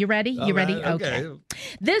for you. You ready? You ready? Okay.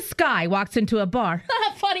 This guy walks into a bar.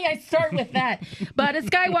 Funny I start with that. But this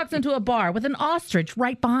guy walks into a bar with an ostrich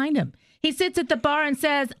right behind him. He sits at the bar and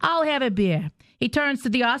says, I'll have a beer. He turns to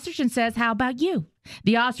the ostrich and says, how about you?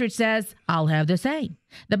 The ostrich says, I'll have the same.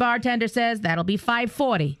 The bartender says, that'll be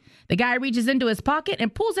 $5.40. The guy reaches into his pocket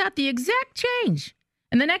and pulls out the exact change.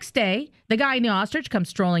 And the next day, the guy and the ostrich come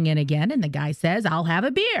strolling in again, and the guy says, I'll have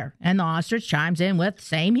a beer. And the ostrich chimes in with,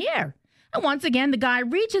 same here. And once again, the guy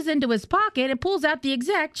reaches into his pocket and pulls out the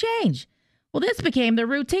exact change. Well, this became the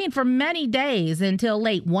routine for many days until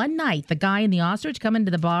late one night. The guy and the ostrich come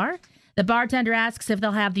into the bar. The bartender asks if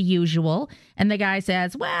they'll have the usual, and the guy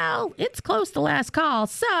says, well, it's close to last call,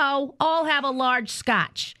 so I'll have a large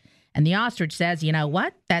scotch. And the ostrich says, you know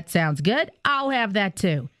what? That sounds good. I'll have that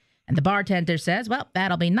too. And the bartender says, well,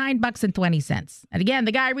 that'll be $9.20. And again,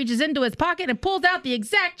 the guy reaches into his pocket and pulls out the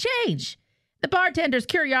exact change. The bartender's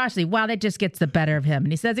curiosity, that just gets the better of him.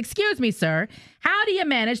 And he says, excuse me, sir, how do you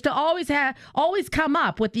manage to always come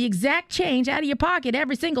up with the exact change out of your pocket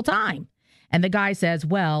every single time? And the guy says,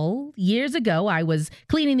 well, years ago, I was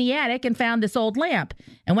cleaning the attic and found this old lamp.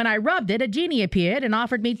 And when I rubbed it, a genie appeared and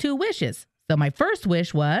offered me 2 wishes. So my first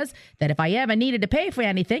wish was that if I ever needed to pay for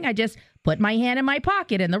anything, I just put my hand in my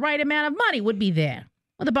pocket and the right amount of money would be there.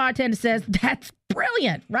 Well, the bartender says, that's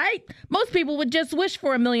brilliant, right? Most people would just wish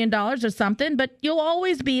for $1 million or something, but you'll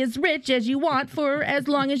always be as rich as you want for as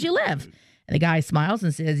long as you live. And the guy smiles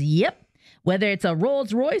and says, yep. Whether it's a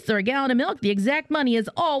Rolls Royce or a gallon of milk, the exact money is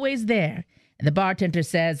always there. And the bartender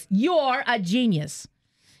says, you're a genius.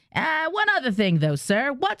 One other thing, though,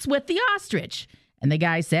 sir. What's with the ostrich? And the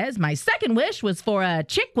guy says, my second wish was for a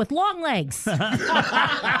chick with long legs. Okay.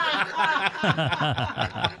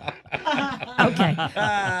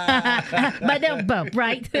 But no, both,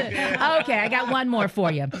 right? Okay, I got one more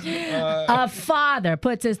for you. A father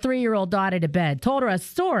puts his 3-year-old daughter to bed, told her a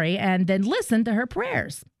story, and then listened to her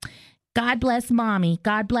prayers. God bless Mommy,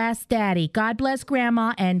 God bless Daddy, God bless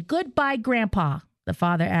Grandma, and goodbye, Grandpa. The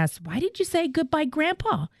father asked, why did you say goodbye,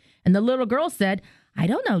 Grandpa? And the little girl said, I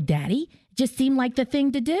don't know, Daddy. It just seemed like the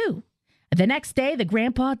thing to do. The next day, the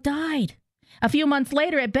grandpa died. A few months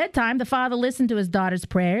later, at bedtime, the father listened to his daughter's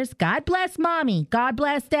prayers. God bless Mommy, God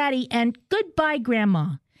bless Daddy, and goodbye,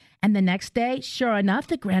 Grandma. And the next day, sure enough,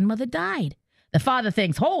 the grandmother died. The father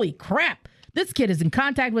thinks, holy crap, this kid is in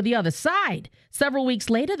contact with the other side. Several weeks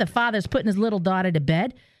later, the father's putting his little daughter to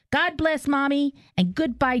bed. God bless Mommy, and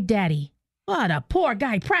goodbye, Daddy. Oh, the poor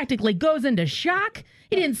guy practically goes into shock.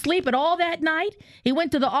 He didn't sleep at all that night. He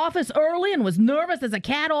went to the office early and was nervous as a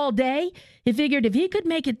cat all day. He figured if he could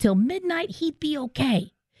make it till midnight, he'd be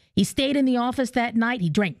okay. He stayed in the office that night. He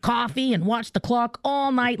drank coffee and watched the clock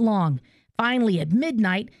all night long. Finally, at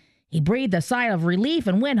midnight, he breathed a sigh of relief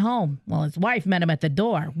and went home. Well, his wife met him at the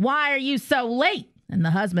door. Why are you so late? And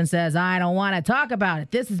the husband says, I don't want to talk about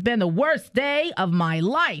it. This has been the worst day of my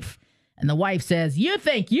life. And the wife says, you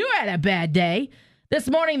think you had a bad day? This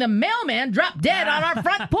morning, the mailman dropped dead on our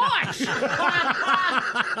front porch.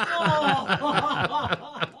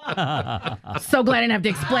 So glad I didn't have to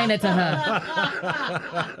explain it to her.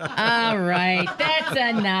 All right, that's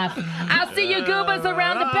enough. I'll see you goobers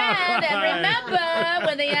around the bend. And remember,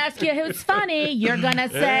 when they ask you who's funny, you're going to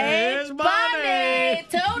say, It's Bonnie.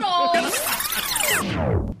 Toodles.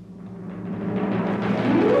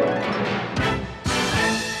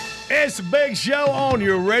 It's a big show on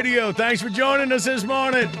your radio. Thanks for joining us this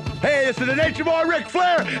morning. Hey, this is the Nature Boy Ric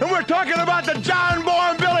Flair, and we're talking about the John Boy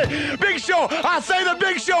and Billy Big Show. I say the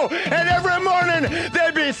Big Show, and every morning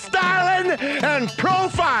they be styling and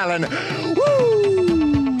profiling. Woo!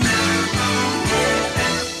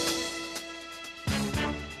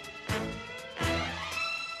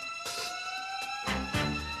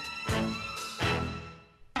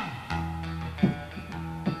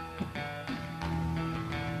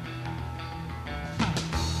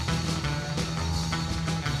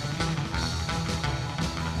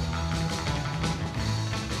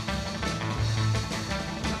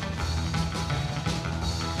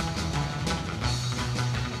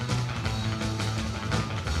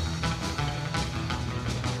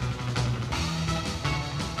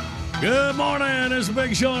 Good morning. It's a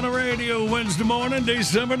big show on the radio Wednesday morning,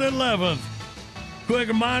 December the 11th. Quick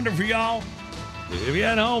reminder for y'all. If you're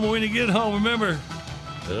at home, when you get home, remember,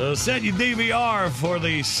 set your DVR for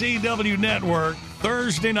the CW Network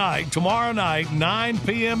Thursday night, tomorrow night, 9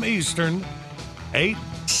 p.m. Eastern, 8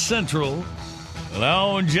 Central. And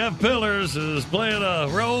our own Jeff Pillars is playing a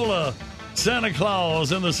role of Santa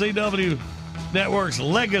Claus in the CW Network's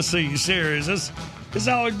Legacy series. It's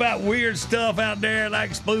always about weird stuff out there,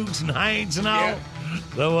 like spooks and haunts and all. Yeah.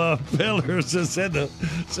 So Pillars just said to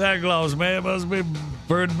Santa Claus, man, must be a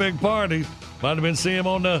pretty big party. Might have been seeing him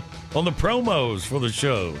on the promos for the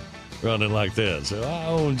show running like that. So I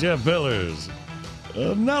own Jeff Pillars.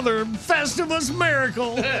 Another Festivus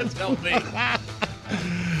miracle. Don't be.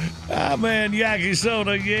 Ah, man, Yaki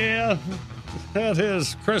Soda, yeah. Had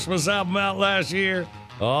his Christmas album out last year.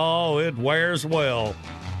 Oh, it wears well.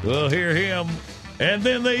 We'll hear him. And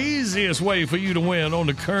then the easiest way for you to win on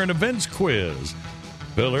the current events quiz.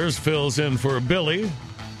 Pillars fills in for Billy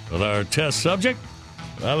with our test subject.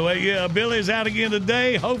 By the way, yeah, Billy's out again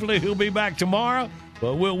today. Hopefully he'll be back tomorrow.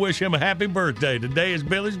 But we'll wish him a happy birthday. Today is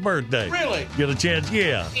Billy's birthday. Really? Get a chance?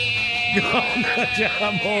 Yeah. Go on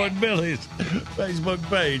John Boy and Billy's Facebook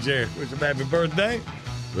page there. Wish him happy birthday.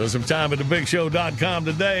 Spend some time at thebigshow.com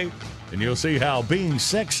today, and you'll see how being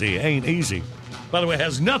sexy ain't easy. By the way, it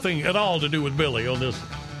has nothing at all to do with Billy on this.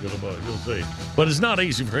 You'll see. But it's not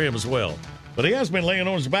easy for him as well. But he has been laying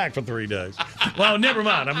on his back for 3 days. Well, never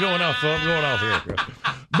mind. I'm going off here.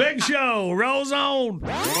 Big Show rolls on.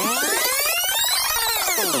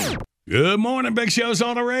 Good morning, Big Show's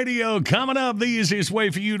on the radio. Coming up, the easiest way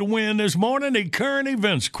for you to win this morning, the current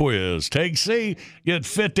events quiz. Take C, get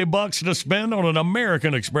 $50 to spend on an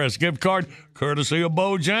American Express gift card, courtesy of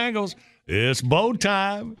Bojangles. It's Bo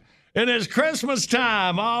time, and it's Christmas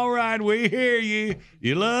time. All right, we hear you.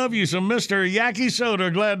 You love you some Mr. Yaki Soda.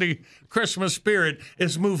 Glad the Christmas spirit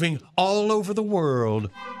is moving all over the world.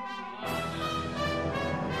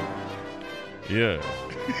 Yeah.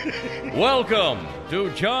 Welcome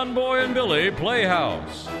to John Boy and Billy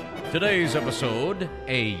Playhouse. Today's episode,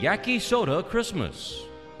 A Yaki Soda Christmas.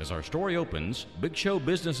 As our story opens, Big Show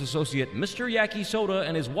business associate Mr. Yaki Soda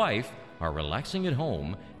and his wife are relaxing at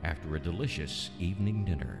home after a delicious evening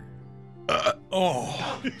dinner.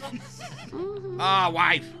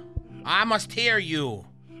 Wife, I must tell you,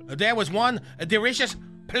 there was one delicious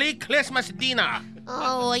pre-Christmas dinner.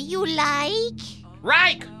 Oh, you like?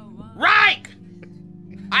 Right!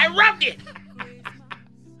 I loved it!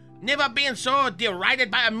 Never been so delighted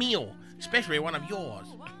by a meal, especially one of yours.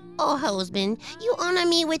 Oh, husband, you honor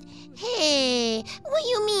me with, hey, what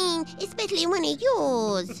you mean, especially one of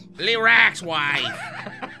yours? Relax, wife.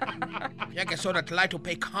 You can sort of like to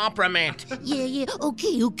pay compliment. Yeah,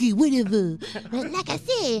 okay, whatever. But like I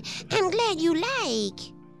said, I'm glad you like.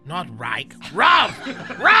 Not right. Rob!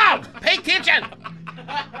 Pay attention!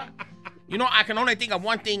 You know, I can only think of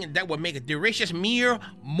one thing that would make a delicious meal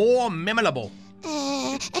more memorable.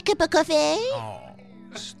 A cup of coffee? Oh,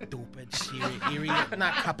 stupid, silly idiot.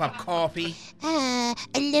 Not a cup of coffee. A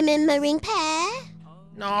lemon meringue pie?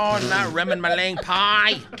 No, not lemon meringue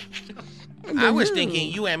pie. I was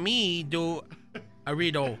thinking you and me do a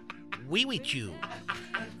riddle wee with you.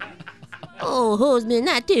 Oh, husband,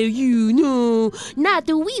 I tell you, no, not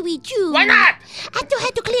the wee wee chew. Why not? I still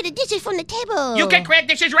have to clear the dishes from the table. You can clear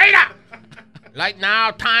dishes later. Right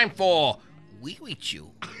now, time for wee wee chew.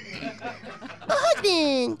 But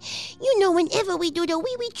husband, you know whenever we do the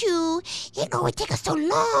wee wee chew, it always takes us so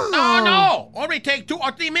long. No, only take 2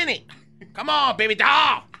 or 3 minutes. Come on, baby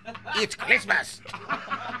doll. It's Christmas.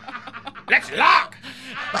 Let's lock.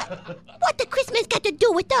 What the Christmas got to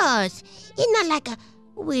do with us? It's not like a,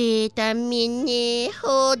 wait a minute,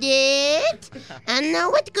 hold it. I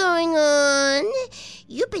know what's going on.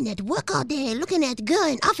 You've been at work all day looking at the girl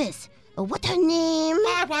in office. What's her name?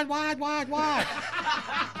 What? What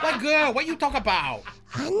girl? What you talk about?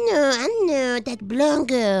 I know, that blonde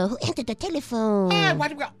girl who answered the telephone.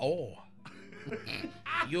 What? Oh.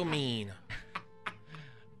 You mean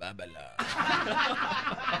Babala.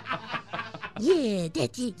 Yeah,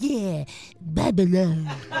 that's it, yeah. Babylon.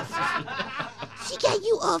 She got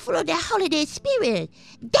you all full of that holiday spirit.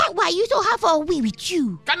 That's why you so hot for a wee with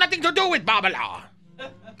you. Got nothing to do with Babala.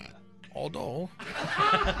 Although,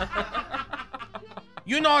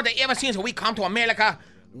 you know that ever since we come to America,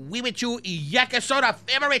 we with you Yaki Soda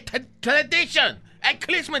favorite tradition at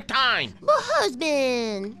Christmas time. But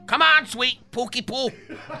husband. Come on, sweet Pookie Poo.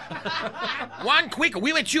 One quick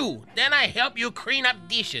we with you, then I help you clean up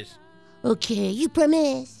dishes. Okay, you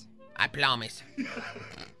promise? I promise.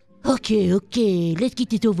 Okay, let's get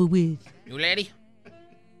this over with. You ready?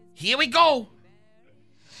 Here we go.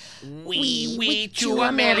 We wish you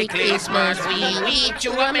a Merry Christmas. We wish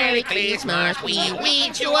you a Merry Christmas. We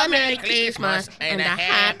wish you a Merry Christmas and a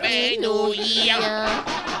Happy New Year.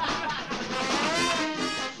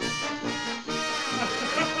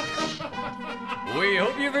 We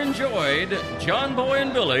hope you've enjoyed John Boy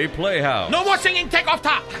and Billy Playhouse. No more singing, take off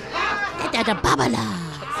top. That's a babala.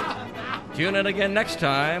 Tune in again next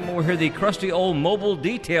time. We'll hear the crusty old mobile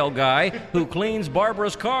detail guy who cleans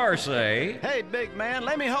Barbara's car say, "Hey, big man,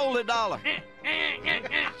 let me hold $1."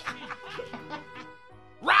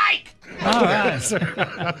 Right! All right.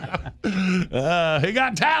 He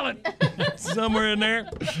got talent somewhere in there.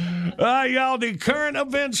 Y'all, the current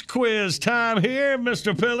events quiz time here.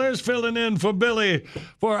 Mr. Pillars filling in for Billy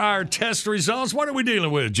for our test results. What are we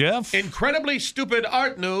dealing with, Jeff? Incredibly stupid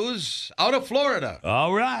art news out of Florida.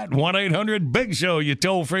 All right. 1-800-BIG-SHOW, your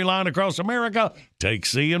toll-free line across America. Take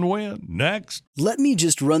C and win. Next. "Let me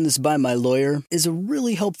just run this by my lawyer" is a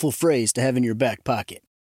really helpful phrase to have in your back pocket.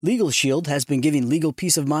 Legal Shield has been giving legal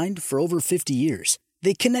peace of mind for over 50 years.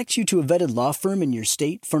 They connect you to a vetted law firm in your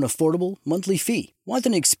state for an affordable monthly fee. Want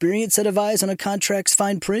an experienced set of eyes on a contract's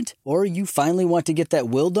fine print? Or you finally want to get that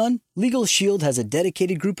will done? Legal Shield has a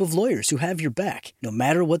dedicated group of lawyers who have your back, no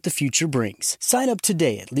matter what the future brings. Sign up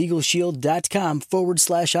today at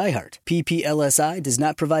LegalShield.com/iHeart. PPLSI does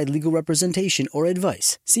not provide legal representation or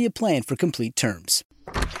advice. See a plan for complete terms.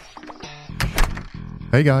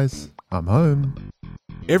 Hey guys, I'm home.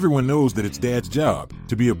 Everyone knows that it's Dad's job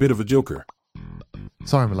to be a bit of a joker.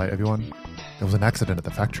 Sorry I'm late, everyone. There was an accident at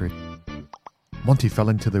the factory. Monty fell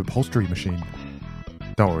into the upholstery machine.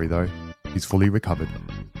 Don't worry though, he's fully recovered.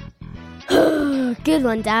 Good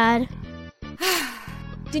one, Dad.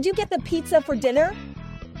 Did you get the pizza for dinner?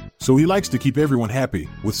 So he likes to keep everyone happy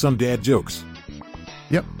with some dad jokes.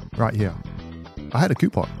 Yep, right here. I had a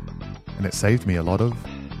coupon, and it saved me a lot of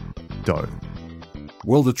dough.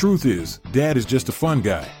 Well, the truth is, Dad is just a fun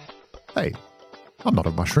guy. Hey, I'm not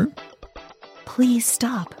a mushroom. Please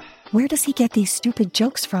stop. Where does he get these stupid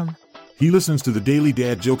jokes from? He listens to the Daily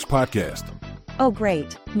Dad Jokes podcast. Oh,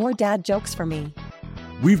 great. More dad jokes for me.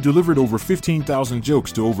 We've delivered over 15,000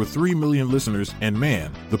 jokes to over 3 million listeners, and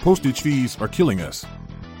man, the postage fees are killing us.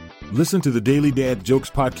 Listen to the Daily Dad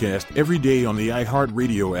Jokes podcast every day on the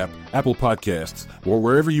iHeartRadio app, Apple Podcasts, or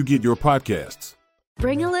wherever you get your podcasts.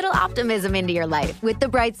 Bring a little optimism into your life with The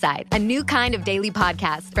Bright Side, a new kind of daily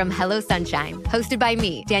podcast from Hello Sunshine, hosted by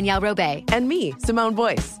me, Danielle Robay. And me, Simone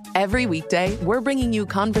Boyce. Every weekday, we're bringing you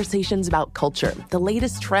conversations about culture, the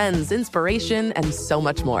latest trends, inspiration, and so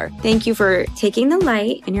much more. Thank you for taking the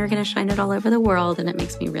light, and you're going to shine it all over the world, and it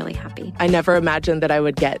makes me really happy. I never imagined that I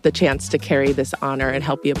would get the chance to carry this honor and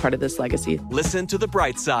help be a part of this legacy. Listen to The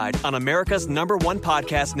Bright Side on America's #1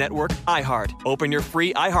 podcast network, iHeart. Open your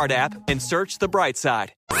free iHeart app and search The Bright Side.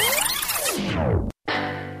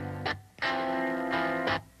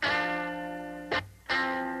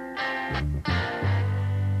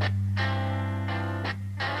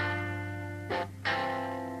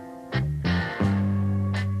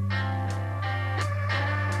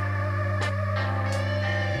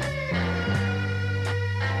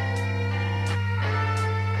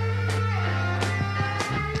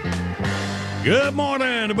 Good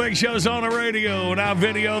morning. The Big Show's on the radio, and our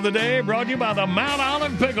video of the day brought to you by the Mount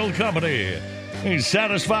Olive Pickle Company. You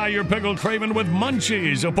satisfy your pickle craving with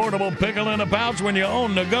Munchies, a portable pickle in a pouch when you're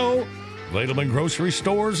on the go. Available in grocery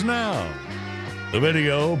stores now. The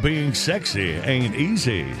video, being sexy ain't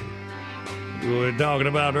easy. We're talking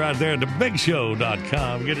about right there at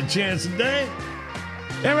thebigshow.com. Get a chance today.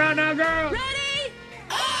 Hey, right now, girl. Ready?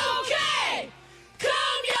 Okay!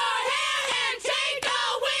 Comb your hair and take a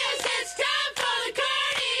whiz. It's time for the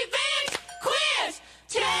current events quiz.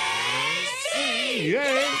 Tasty!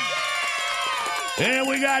 Yeah. And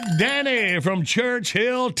we got Danny from Church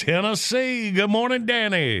Hill, Tennessee. Good morning,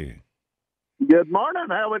 Danny. Good morning.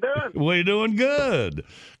 How we doing? We doing good.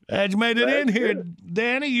 Glad you made it in here.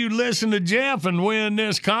 Danny, you listen to Jeff and win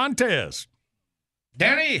this contest.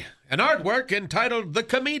 Danny, an artwork entitled The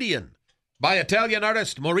Comedian by Italian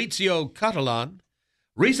artist Maurizio Catalan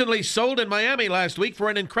recently sold in Miami last week for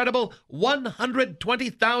an incredible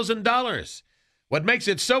 $120,000. What makes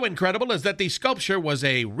it so incredible is that the sculpture was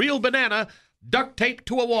a real banana duct taped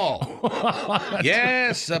to a wall.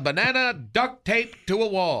 Yes, a banana duct taped to a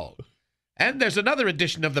wall. And there's another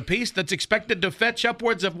edition of the piece that's expected to fetch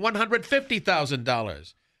upwards of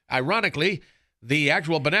 $150,000. Ironically, the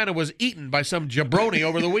actual banana was eaten by some jabroni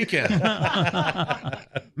over the weekend,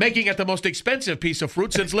 making it the most expensive piece of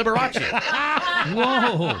fruit since Liberace.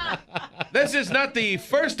 Whoa. This is not the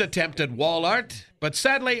first attempt at wall art, but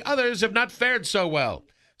sadly others have not fared so well,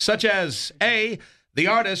 such as A, the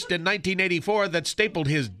artist in 1984 that stapled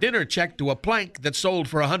his dinner check to a plank that sold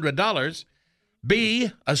for $100, B,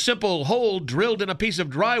 a simple hole drilled in a piece of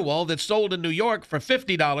drywall that sold in New York for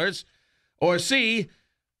 $50, or C,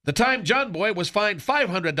 the time John Boy was fined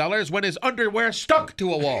 $500 when his underwear stuck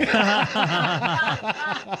to a wall.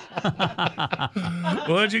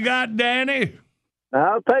 What you got, Danny?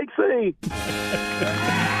 I'll take C.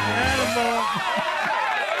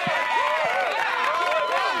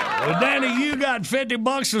 Well, Danny, you got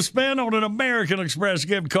 $50 to spend on an American Express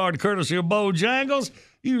gift card courtesy of Bojangles.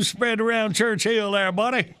 You spread around Church Hill there,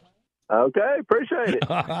 buddy. Okay, appreciate it.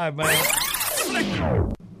 All right,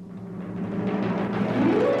 man.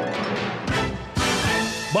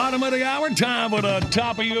 Bottom of the hour, time for the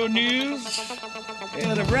top of your news.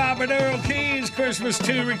 Yeah, the Robert Earl Keen's Christmas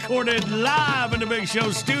 2 recorded live in the Big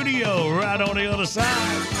Show studio right on the other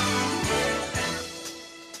side.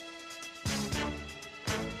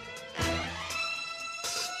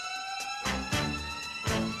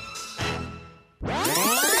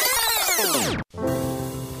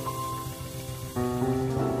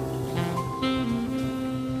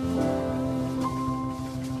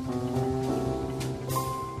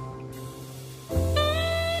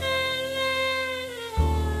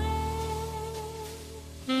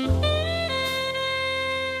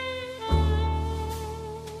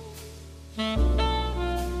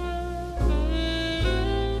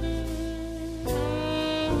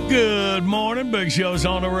 Good morning, Big Show's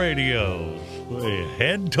on the radio. We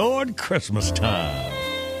head toward Christmas time.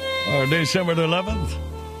 Or December the 11th.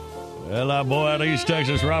 Well, our boy out of East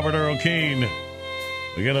Texas, Robert Earl Keen,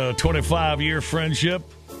 We got a 25-year friendship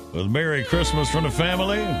with Merry Christmas from the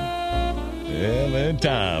family. Yeah, man,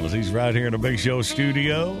 times. He's right here in the Big Show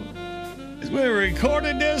studio. We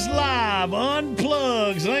recorded this live,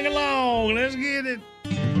 unplugged. Sing along. Let's get it.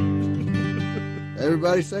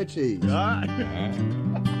 Everybody say cheese. All right.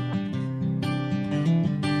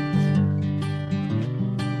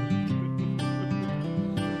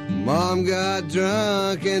 Mom got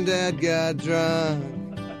drunk and Dad got drunk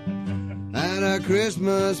at our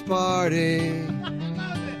Christmas party.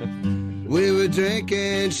 We were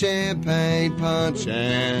drinking champagne punch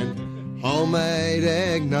and homemade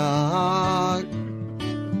eggnog.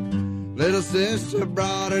 Little sister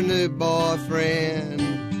brought her new boyfriend.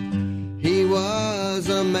 He was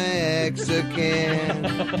a Mexican.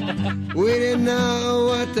 We didn't know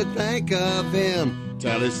what to think of him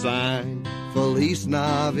till he sang Feliz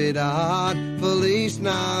Navidad, Feliz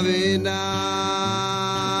Navidad.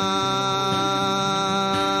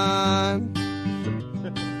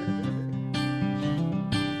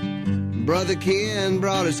 Brother Ken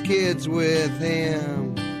brought his kids with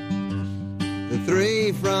him, the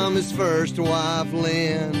 3 from his first wife,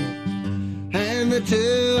 Lynn, and the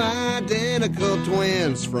 2 identical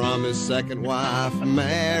twins from his second wife,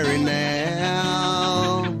 Mary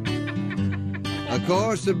Nell. Of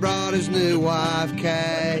course, he brought his new wife,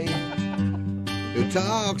 Kay, who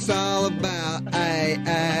talks all about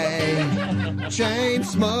AA, chain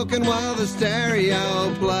smoking while the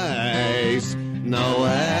stereo plays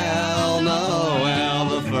Noel, Noel,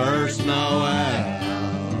 the first Noel.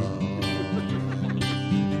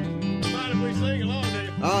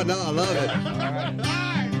 Oh, no, I love it.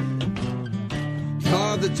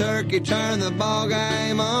 Carve the turkey, turn the ball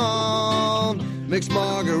game on. Mix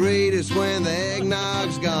margaritas when the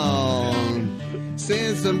eggnog's gone.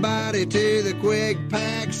 Send somebody to the quick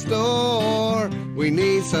pack store. We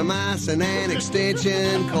need some ice and an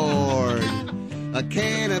extension cord. A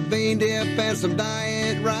can of bean dip and some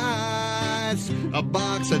diet rice. A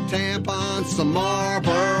box of tampons, some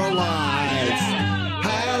Marlboro Lights.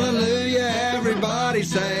 Hallelujah, everybody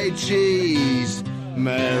say cheese.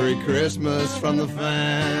 Merry Christmas from the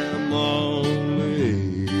family.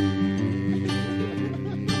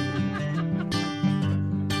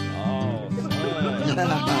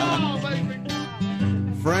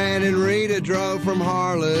 Fran and Rita drove from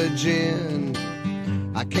Harlingen.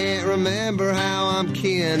 I can't remember how I'm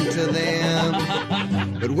kin to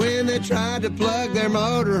them, but when they tried to plug their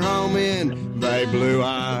motorhome in, they blew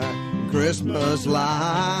our Christmas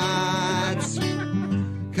lights.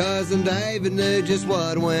 Cousin David knew just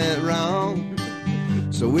what went wrong,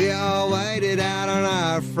 so we all waited out on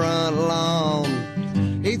our front lawn.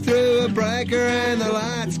 He threw a breaker and the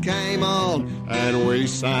lights came on, and we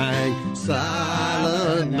sang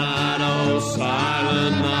Silent Night, oh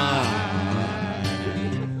Silent Night,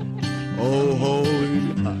 oh holy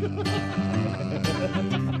night.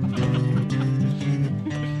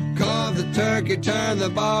 Carve the turkey, turn the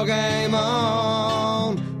ball game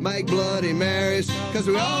on. Make Bloody Marys, 'cause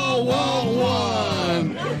we all want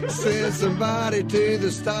one. Send somebody to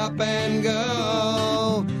the stop and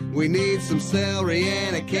go. We need some celery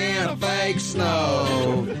and a can of fake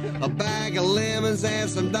snow. A bag of lemons and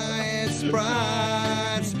some diet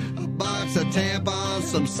Sprites. A box of tampons,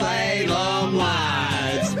 some Salem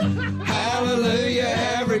Lights. Hallelujah,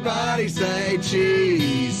 everybody say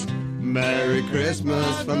cheese. Merry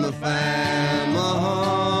Christmas from the family.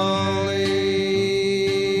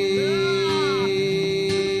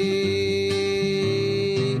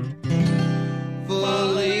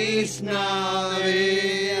 Feliz Navidad.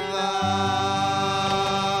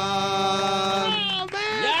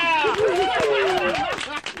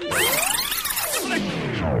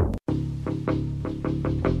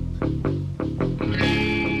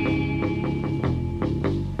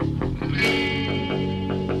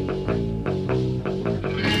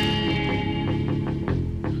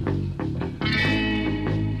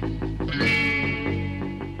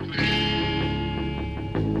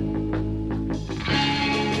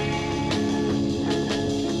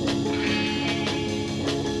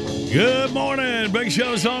 Good morning. Big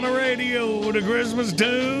Show's on the radio. The Christmas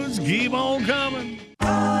tunes keep on coming.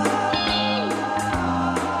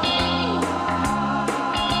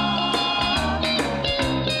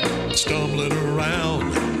 Stumbling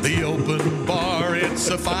around the open bar, it's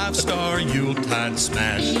a 5-star Yuletide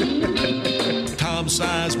smash. Tom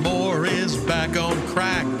Sizemore is back on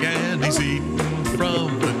crack and he's eating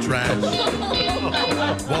from the trash.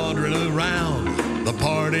 Wandering around the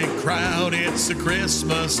party crowd, it's a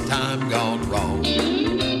Christmas time gone wrong.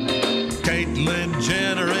 Caitlyn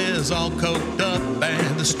Jenner is all coked up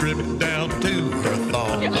and stripped down to her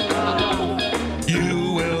thong. You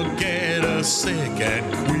sick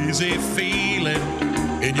and queasy feeling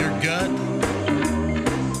in your gut,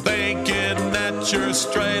 thinking that you're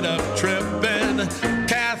straight up tripping.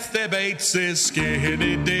 Kathy Bates is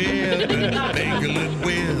skinny dipping, mingling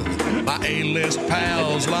with my A-list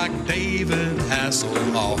pals like David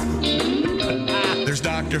Hasselhoff. There's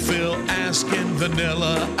Dr. Phil asking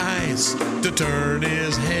Vanilla Ice to turn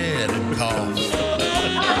his head and cough.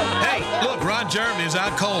 Hey, look, Ron Jeremy's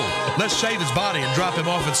out cold. Let's shave his body and drop him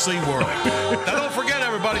off at SeaWorld. Now, don't forget,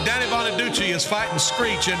 everybody, Danny Bonaducci is fighting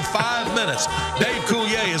Screech in 5 minutes. Dave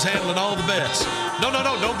Coulier is handling all the bets. No,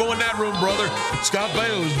 don't go in that room, brother. Scott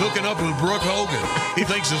Baio is hooking up with Brooke Hogan. He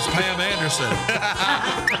thinks it's Pam Anderson.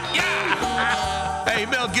 Yeah! Hey,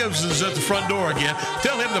 Mel Gibson's at the front door again.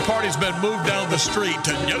 Tell him the party's been moved down the street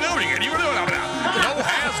to no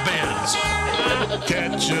has-beens.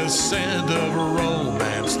 Catch a scent of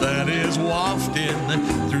romance that is wafting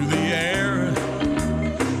through the air.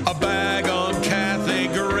 A bag on Kathy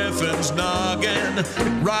Griffin's noggin.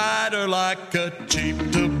 Ride her like a cheap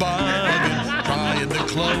toboggan. Trying to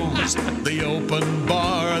close the open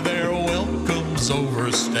bar. Their welcome's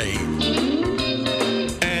overstayed.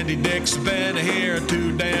 Andy Dick's been here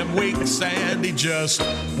 2 damn weeks and he just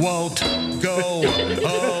won't go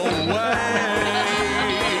away.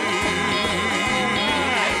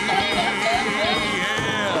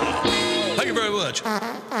 Yeah. Thank you very much.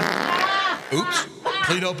 Oops.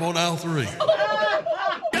 Clean up on aisle 3.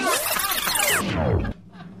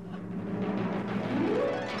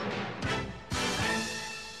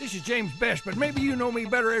 This is James Best, but maybe you know me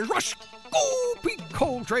better as Roscoe P.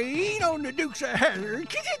 Coltrane on the Dukes of Hazzard.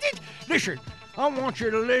 Listen, I want you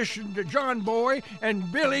to listen to John Boy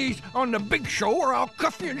and Billy's on the Big Show, or I'll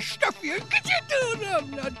cuff you and stuff you. I'm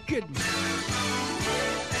not kidding.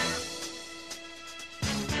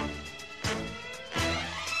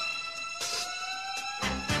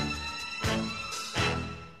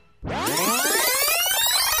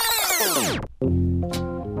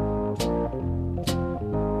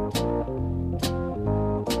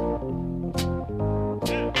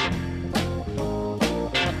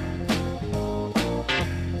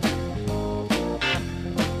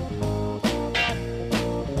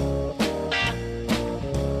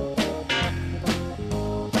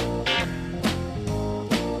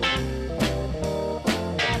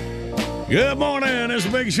 Good morning. It's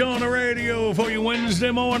Big Show on the radio for you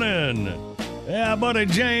Wednesday morning. Yeah, buddy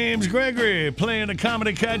James Gregory playing the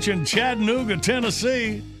Comedy Catch in Chattanooga,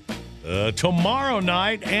 Tennessee, tomorrow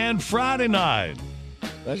night and Friday night.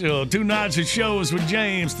 That's 2 nights of shows with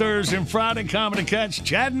James, Thursday and Friday, Comedy Catch,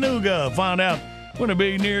 Chattanooga. Find out when it'll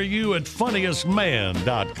be near you at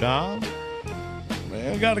funniestman.com.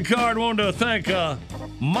 I got a card. Wanted to thank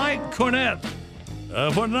Mike Cornett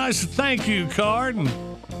for a nice thank you card. And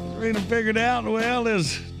read and figured out, well,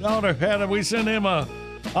 his daughter we sent him a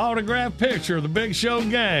autographed picture of the Big Show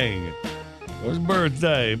gang for his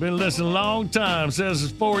birthday. Been listening a long time. Says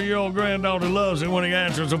his 4-year-old granddaughter loves it when he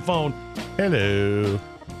answers the phone. Hello.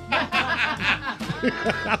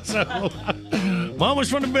 So,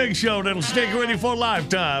 moments from the Big Show that'll stick with you for a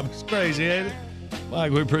lifetime. It's crazy, ain't it?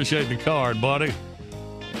 Mike, we appreciate the card, buddy.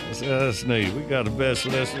 That's neat. We got the best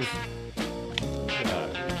listeners.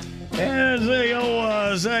 And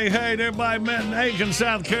say hey to everybody met in Aiken,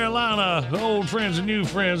 South Carolina. Old friends and new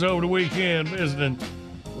friends over the weekend visiting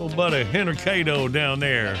old buddy Henry Cato down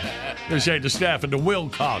there. Appreciate the staff at the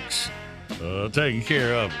Wilcox taking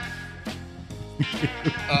care of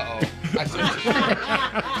Uh-oh.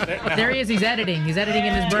 There he is. He's editing. He's editing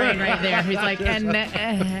in his brain right there. He's like, and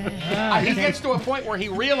he gets to a point where he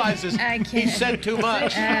realizes he said too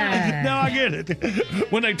much. No, I get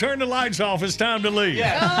it. When they turn the lights off, it's time to leave.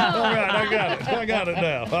 Yes. All right, I got it. I got it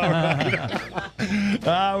now. All right.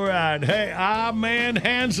 All right. Hey, Man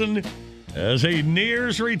Hansen, as he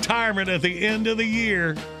nears retirement at the end of the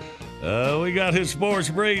year, we got his sports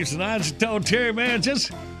briefs, and I just told Terry, man,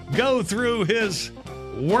 just go through his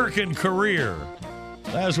working career.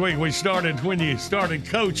 Last week we started when you started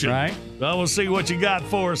coaching. Right. So we'll see what you got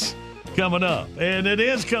for us coming up. And it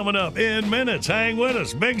is coming up in minutes. Hang with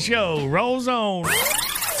us. Big Show rolls on.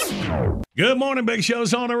 Good morning, Big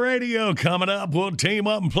Show's on the radio. Coming up, we'll team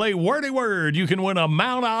up and play Wordy Word. You can win a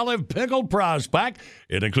Mount Olive Pickled Prize Pack.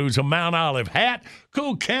 It includes a Mount Olive hat,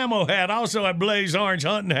 cool camo hat, also a Blaze Orange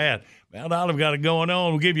hunting hat. Mount Olive got it going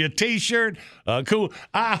on. We'll give you a T-shirt, cool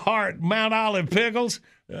I Heart Mount Olive Pickles.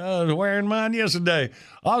 I was wearing mine yesterday.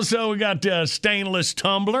 Also, we got stainless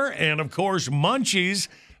tumbler and, of course, Munchies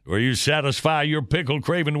where you satisfy your pickle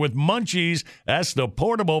craving with Munchies. That's the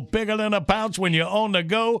portable pickle in a pouch when you're on the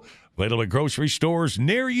go. Available at grocery stores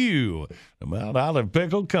near you. The Mount Olive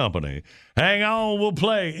Pickle Company. Hang on, we'll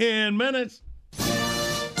play in minutes.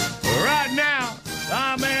 Right now,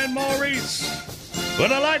 I'm Ann Maurice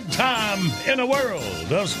with a lifetime in the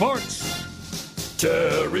world of sports.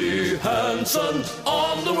 Terry Hansen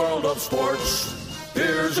on the world of sports.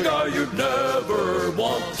 Here's a guy you'd never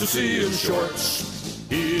want to see in shorts.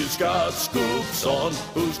 He's got scoops on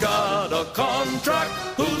who's got a contract,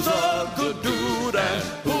 who's a good dude, and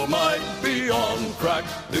who might be on crack.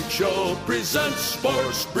 Big Show presents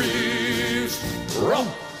Sports Briefs. Rump.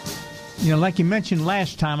 You know, like you mentioned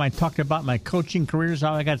last time, I talked about my coaching careers,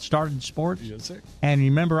 how I got started in sports. Yes, sir. And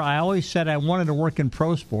remember, I always said I wanted to work in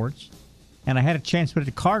pro sports, and I had a chance with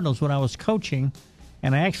the Cardinals when I was coaching,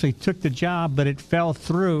 and I actually took the job, but it fell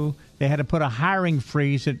through. They had to put a hiring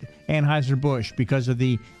freeze at Anheuser-Busch because of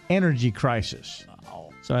the energy crisis.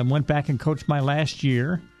 So I went back and coached my last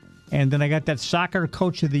year, and then I got that Soccer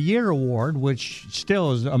Coach of the Year award, which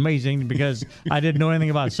still is amazing because I didn't know anything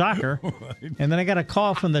about soccer. Right. And then I got a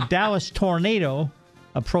call from the Dallas Tornado,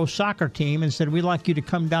 a pro soccer team, and said, we'd like you to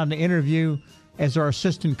come down to interview as our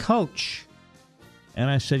assistant coach. And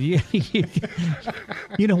I said, you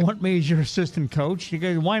don't want me as your assistant coach? He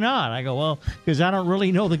goes, why not? I go, well, because I don't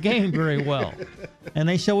really know the game very well. And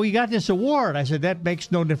they said, well, you got this award. I said, that makes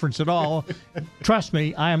no difference at all. Trust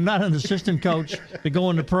me, I am not an assistant coach to go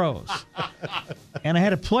into pros. And I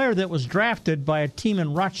had a player that was drafted by a team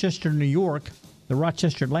in Rochester, New York, the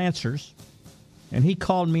Rochester Lancers. And he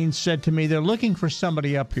called me and said to me, they're looking for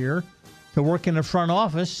somebody up here to work in the front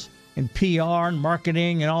office and PR and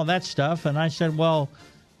marketing and all that stuff. And I said, well,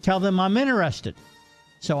 tell them I'm interested.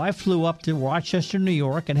 So I flew up to Rochester, New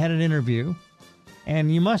York and had an interview.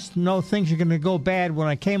 And you must know things are going to go bad. When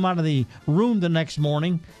I came out of the room the next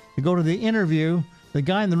morning to go to the interview, the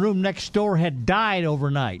guy in the room next door had died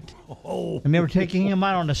overnight. And they were taking him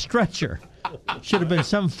out on a stretcher. Should have been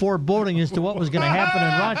some foreboding as to what was going to happen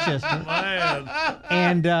in Rochester. Man.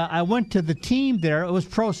 And I went to the team there. It was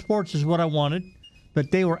pro sports is what I wanted. But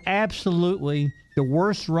they were absolutely the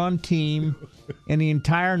worst-run team in the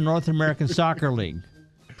entire North American Soccer League.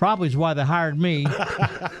 Probably is why they hired me,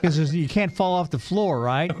 because you can't fall off the floor,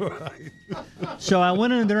 right? So I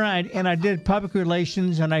went in there and I did public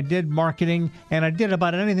relations and I did marketing and I did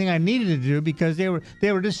about anything I needed to do because they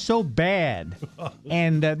were just so bad.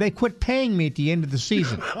 And they quit paying me at the end of the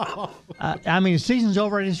season. I mean, the season's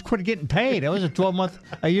over. I just quit getting paid. It was a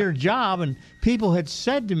 12-month-a-year job, and people had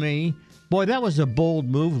said to me, boy, that was a bold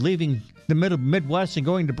move, leaving the Midwest and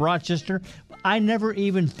going to Rochester. I never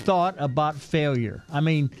even thought about failure. I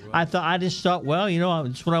mean, I just thought, well, you know,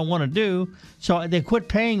 it's what I want to do. So they quit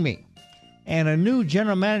paying me. And a new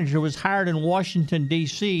general manager was hired in Washington,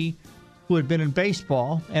 D.C., who had been in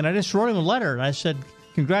baseball. And I just wrote him a letter. And I said,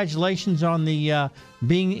 congratulations on the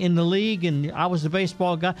being in the league. And I was the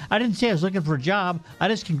baseball guy. I didn't say I was looking for a job. I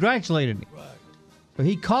just congratulated him. Right. So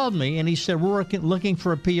he called me, and he said, we're looking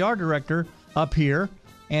for a PR director up here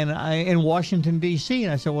and in Washington, D.C.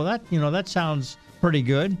 And I said, well, that sounds pretty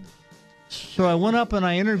good. So I went up and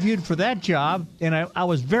I interviewed for that job, and I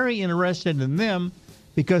was very interested in them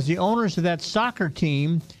because the owners of that soccer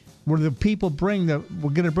team were the people were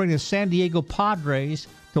going to bring the San Diego Padres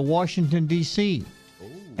to Washington, D.C. Ooh.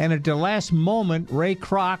 And at the last moment, Ray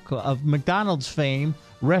Kroc of McDonald's fame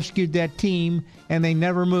rescued that team, and they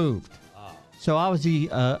never moved. So I was the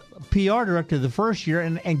PR director the first year,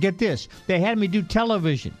 and get this, they had me do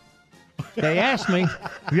television. They asked me,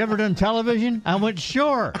 have you ever done television? I went,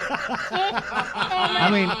 sure. I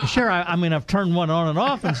mean, sure, I've turned one on and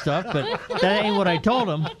off and stuff, but that ain't what I told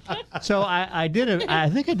them. So I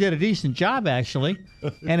think I did a decent job, actually.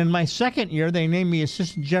 And in my second year, they named me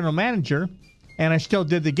assistant general manager, and I still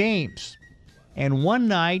did the games. And one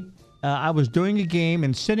night, I was doing a game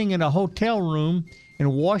and sitting in a hotel room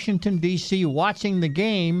in Washington, D.C., watching the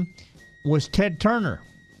game was Ted Turner.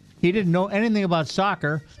 He didn't know anything about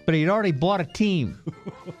soccer, but he'd already bought a team.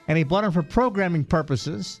 And he bought them for programming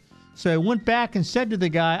purposes. So I went back and said to the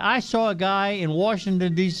guy, I saw a guy in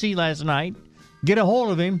Washington, D.C. last night. Get a hold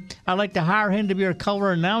of him. I'd like to hire him to be our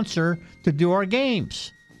color announcer to do our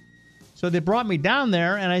games. So they brought me down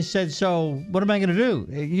there, and I said, so what am I going to do?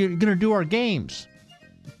 You're going to do our games.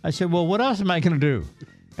 I said, well, what else am I going to do?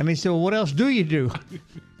 And they said, well, what else do you do?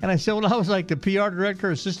 And I said, well, I was like the PR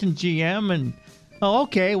director, assistant GM, and, oh,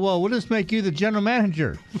 okay, well, we'll just make you the general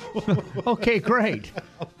manager. Okay, great.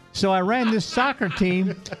 So I ran this soccer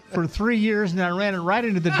team for 3 years, and I ran it right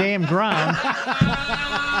into the damn ground.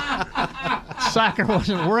 Soccer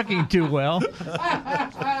wasn't working too well.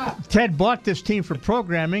 Ted bought this team for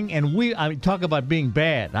programming, and talk about being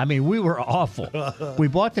bad. I mean, we were awful. We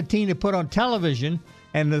bought the team to put on television,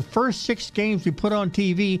 and the first 6 games we put on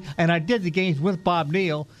TV, and I did the games with Bob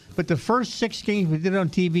Neal, but the first 6 games we did on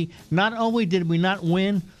TV, not only did we not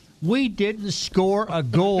win, we didn't score a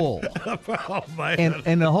goal. Oh, man.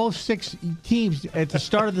 And the whole 6 teams at the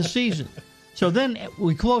start of the season. So then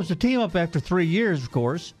we closed the team up after 3 years, of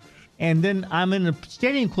course. And then I'm in the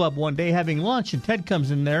stadium club one day having lunch, and Ted comes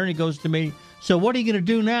in there, and he goes to me, so what are you going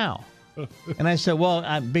to do now? And I said, well,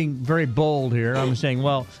 I'm being very bold here. I'm saying,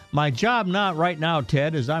 well, my job right now,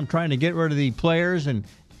 Ted, is I'm trying to get rid of the players and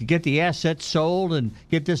get the assets sold and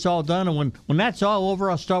get this all done. And when that's all over,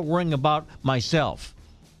 I'll start worrying about myself.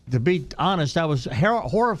 To be honest, I was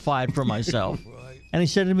horrified for myself. And he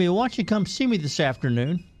said to me, why don't you come see me this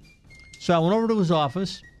afternoon? So I went over to his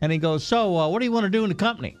office, and he goes, so what do you want to do in the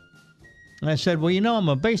company? And I said, well, I'm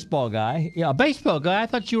a baseball guy. Yeah, a baseball guy? I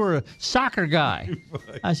thought you were a soccer guy.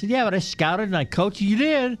 I said, yeah, but I scouted and I coached. You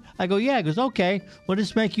did? I go, yeah. He goes, okay, we'll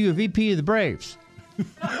just make you a VP of the Braves. And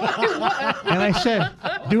I said,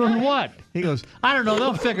 doing what? He goes, I don't know.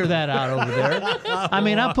 They'll figure that out over there. I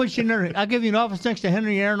mean, I'll put you in there. I'll give you an office next to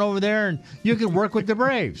Henry Aaron over there, and you can work with the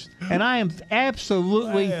Braves. And I am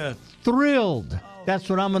absolutely thrilled. That's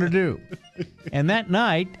what I'm going to do. And that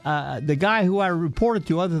night, the guy who I reported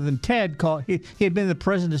to, other than Ted, called. He had been the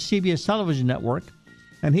president of CBS Television Network,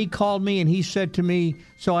 and he called me and he said to me,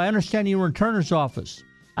 so I understand you were in Turner's office.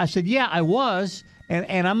 I said, yeah, I was,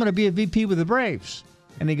 and I'm going to be a VP with the Braves.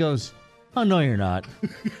 And he goes, oh, no, you're not.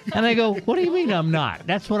 And I go, what do you mean I'm not?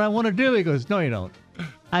 That's what I want to do. He goes, no, you don't.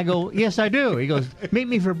 I go, yes, I do. He goes, meet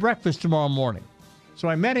me for breakfast tomorrow morning. So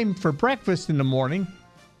I met him for breakfast in the morning.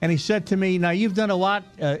 And he said to me, now, you've done a lot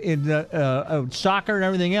in soccer and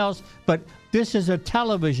everything else, but this is a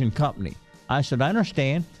television company. I said, I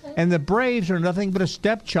understand. And the Braves are nothing but a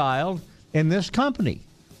stepchild in this company.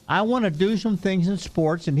 I want to do some things in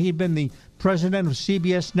sports. And he'd been the president of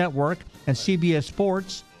CBS Network and CBS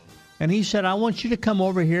Sports. And he said, I want you to come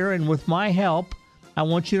over here, and with my help, I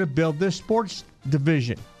want you to build this sports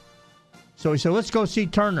division. So he said, let's go see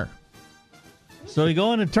Turner. So we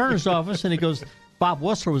go into Turner's office, and he goes, Bob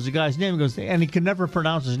Wessler was the guy's name. He goes, and he could never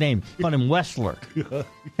pronounce his name. He called him Wessler.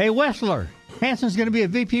 Hey, Wessler, Hanson's going to be a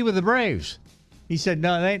VP with the Braves. He said,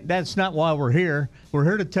 no, that's not why we're here. We're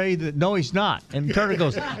here to tell you that, no, he's not. And Turner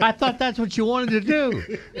goes, I thought that's what you wanted to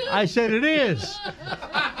do. I said, it is.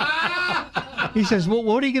 He says, well,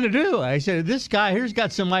 what are you going to do? I said, this guy here's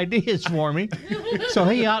got some ideas for me. So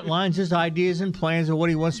he outlines his ideas and plans of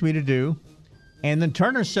what he wants me to do. And then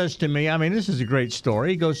Turner says to me, I mean, this is a great story.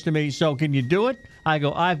 He goes to me, so can you do it? I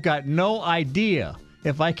go, I've got no idea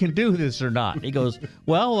if I can do this or not. He goes,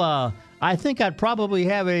 well, I think I'd probably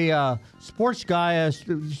have a sports guy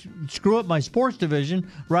screw up my sports division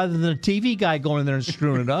rather than a TV guy going in there and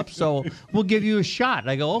screwing it up. So we'll give you a shot.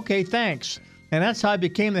 I go, okay, thanks. And that's how I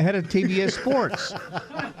became the head of TBS Sports.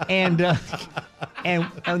 And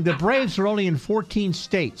the Braves are only in 14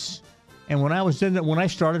 states. And when I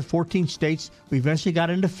started 14 states, we eventually got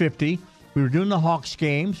into 50. We were doing the Hawks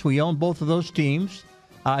games. We owned both of those teams.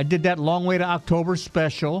 I did that Long Way to October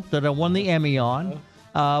special that I won the Emmy on.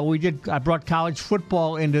 I brought college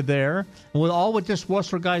football into there, and with this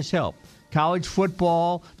Wessler guy's help. College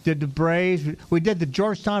football, did the Braves. We did the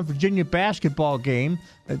Georgetown, Virginia basketball game,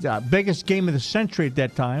 the biggest game of the century at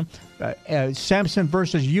that time. Sampson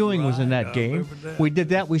versus Ewing was in that game. We did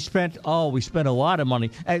that. We spent a lot of money.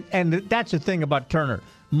 And that's the thing about Turner.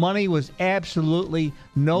 Money was absolutely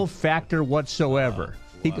no factor whatsoever.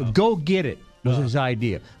 He could go get it was his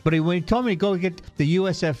idea. But when he told me to go get the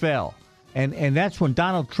USFL, and that's when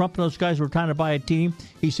Donald Trump and those guys were trying to buy a team,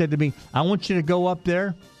 he said to me, I want you to go up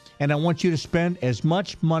there, and I want you to spend as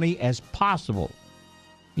much money as possible.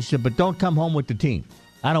 He said, but don't come home with the team.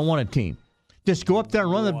 I don't want a team. Just go up there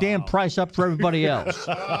and run the damn price up for everybody else.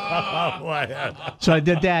 So I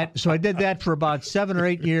did that. So I did that for about 7 or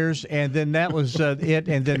 8 years, and then that was it.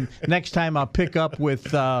 And then next time I'll pick up with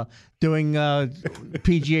doing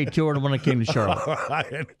PGA Tour when I came to Charlotte. All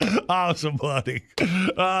right. Awesome, buddy. All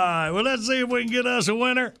right. Well, let's see if we can get us a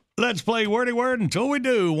winner. Let's play Wordy Word. Until we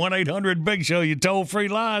do, 1-800-BIG-SHOW, your toll-free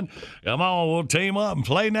line. Come on, we'll team up and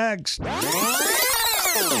play next.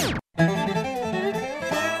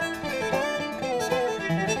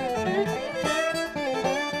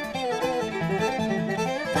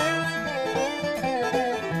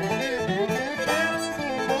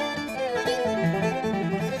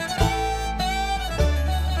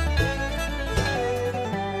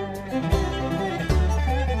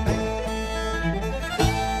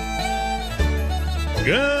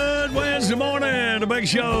 Good Wednesday morning to Big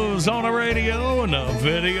Show's on the radio and the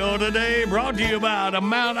video today brought to you by the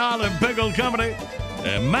Mount Olive Pickle Company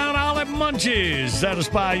and Mount Olive Munchies.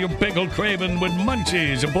 Satisfy your pickle craving with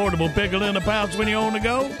Munchies, a portable pickle in a pouch when you're on the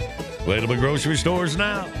go. Available grocery stores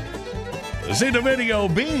now. See the video,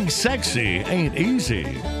 being sexy ain't easy.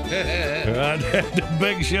 Right at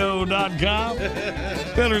thebigshow.com.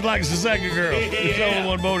 Fellers likes the second girl. He's the only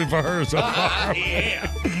one voting for her so far.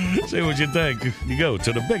 See what you think. You go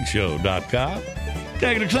to thebigshow.com.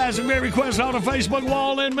 Taking a classic Mary request on the Facebook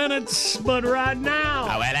wall in minutes. But right now.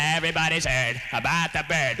 Oh, well, everybody's heard about the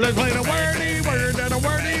bird. Let's play the wordy word and a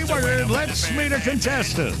wordy word. Let's meet our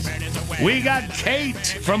contestants. We got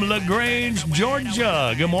Kate from LaGrange,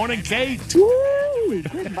 Georgia. Good morning, Kate. Woo,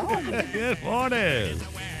 good morning. Good morning.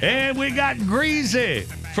 And we got Greasy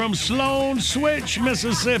from Sloan Switch,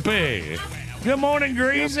 Mississippi. Good morning,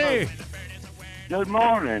 Greasy. Good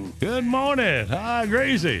morning. Good morning. Hi,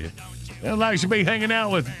 Greasy. Sounds like you be hanging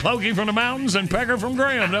out with Pokey from the mountains and Pecker from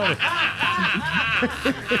Graham, don't it?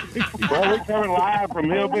 Well, we're coming live from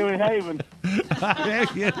Hillbilly Haven.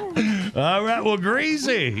 All right, well,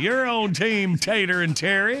 Greasy, you're on Team Tater and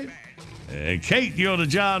Terry. And Kate, you're the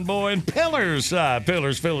John Boy and Pillars side.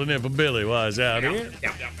 Pillars filling in for Billy while he's out here.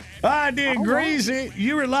 All right, then, Greasy,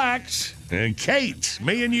 you relax. And Kate,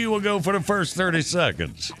 me and you will go for the first 30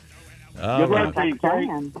 seconds. Good luck to you, Kate.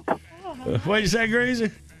 What'd you say,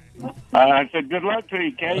 Greasy? I said good luck to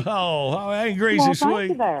you, Kate. Oh, ain't Greasy Well, sweet.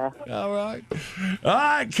 thank you there. All right. All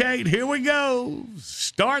right, Kate, here we go.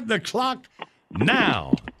 Start the clock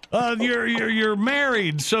now. You're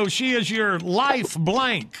married, so she is your life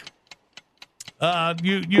blank.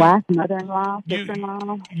 Wife, mother-in-law,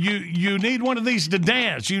 sister-in-law. You need one of these to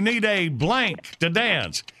dance. You need a blank to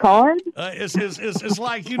dance. Card? It's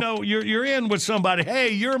like, you're in with somebody. Hey,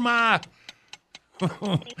 you're my.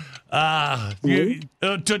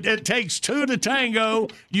 It takes two to tango.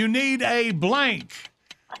 You need a blank.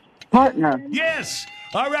 Partner. Yes.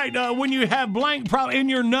 All right. When you have blank in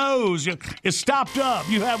your nose, it's stopped up.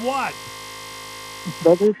 You have what?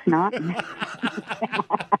 Booger snot.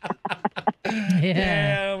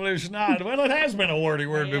 Yeah, there's not. Well, it has been a wordy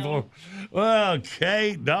word before. Well,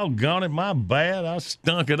 Kate, doggone it, my bad. I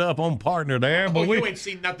stunk it up on partner there. But you ain't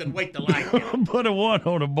seen nothing. Wait till I get put a one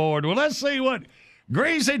on the board. Well, let's see what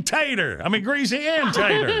Greasy and Tater All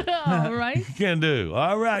right. can do.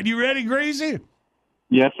 All right, you ready, Greasy?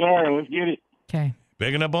 Yes, sir. Let's get it. Okay.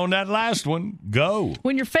 Picking up on that last one. Go.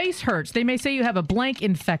 When your face hurts, they may say you have a blank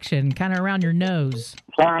infection, kind of around your nose.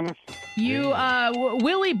 Sinus.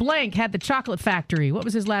 Willie Blank had the chocolate factory. What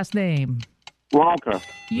was his last name? Wonka.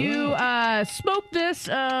 You smoked this.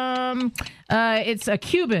 It's a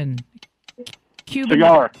Cuban.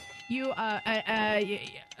 Cigar. You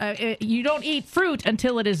you don't eat fruit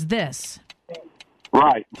until it is this.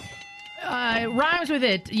 Right. Rhymes with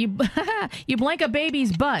it. You you blank a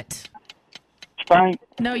baby's butt. Spank.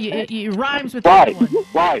 No, you rhymes with Right. that one.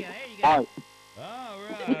 Right. Right.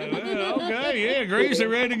 Okay, yeah, Greasy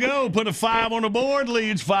ready to go. Put a 5 on the board,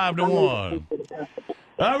 leads 5-1.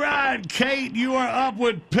 All right, Kate, you are up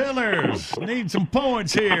with Pillars. Need some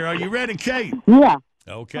points here. Are you ready, Kate? Yeah.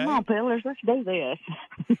 Okay. Come on, Pillars. Let's do this.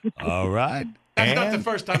 All right. That's not the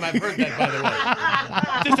first time I've heard that, by the way.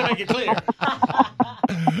 Just to make it clear.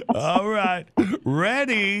 All right.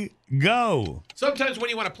 Ready, go. Sometimes when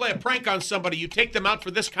you want to play a prank on somebody, you take them out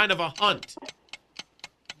for this kind of a hunt.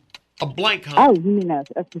 A blank hunt. Oh, you mean a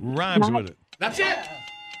Rhymes with it. That's it.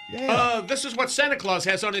 Yeah. This is what Santa Claus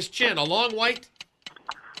has on his chin, a long white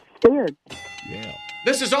beard. Yeah.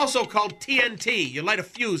 This is also called TNT. You light a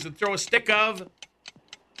fuse and throw a stick of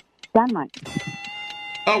Dynamite.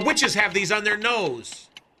 Witches have these on their nose.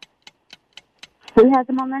 Who has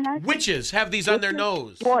them on their nose? Witches have these on their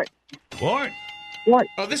nose. What? What? What?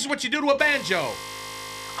 Oh, this is what you do to a banjo.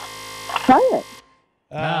 Try it.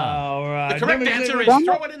 All right. The correct answer is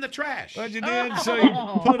throw it in the trash. What you did, so you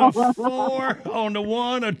put a 4 on the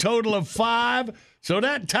 1, a total of 5. So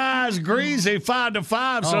that ties Greasy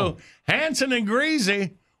 5-5. So Hanson and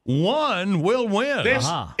Greasy, one will win. This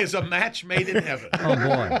is a match made in heaven. Oh,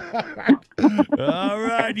 boy. All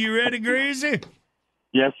right. You ready, Greasy?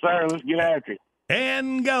 Yes, sir. Let's get after it.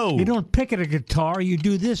 And go. You don't pick at a guitar, you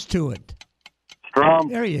do this to it. Strum.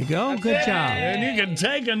 There you go. Good job. And you can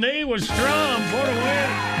take a knee with Strum for the win.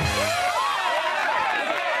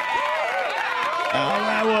 All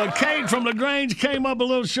right, well, Kate from LaGrange came up a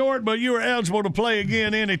little short, but you were eligible to play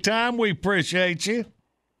again anytime. We appreciate you.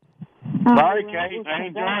 Sorry, Kate. I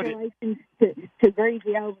enjoyed it. Congratulations to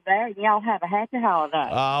Greasy over there, and y'all have a happy holiday.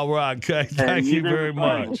 All right, Kate. Thank you very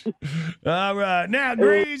much. All right. Now,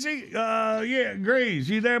 Greasy, Grease,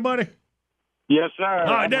 you there, buddy? Yes, sir.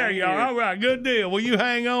 All right, there you are. All right, good deal. Well, you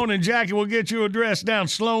hang on, and Jackie will get you addressed down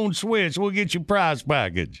Sloan Switch. We'll get you prize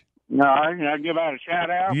package. All right, can I give out a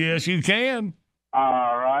shout-out? Yes, you can.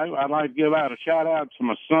 All right. I'd like to give out a shout-out to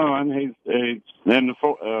my son. He's in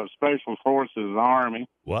the Special Forces Army.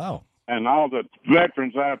 Wow. And all the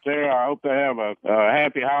veterans out there, I hope they have a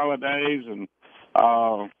happy holidays and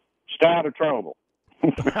stay out of trouble.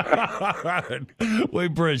 We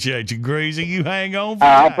appreciate you, Greasy. You hang on.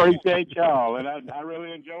 I appreciate y'all, and I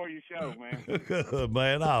really enjoy your show, man. Good,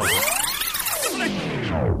 man.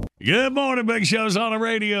 Good morning, Big Show's on the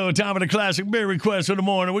radio. Time of the classic beer request of the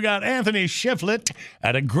morning. We got Anthony Shiflett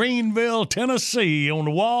out of Greenville, Tennessee. On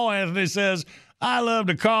the wall, Anthony says, I love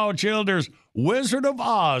the Carl Childers Wizard of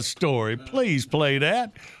Oz story. Please play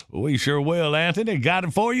that. We sure will, Anthony. Got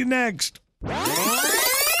it for you next.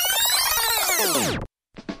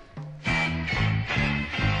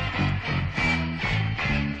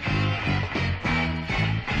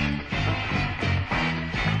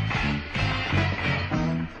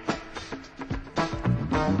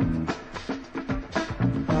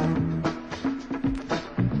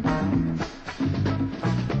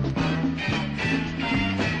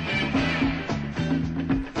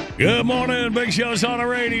 Good morning, Big Show's on the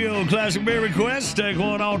radio. Classic beer requests. Take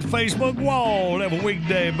one off the Facebook wall every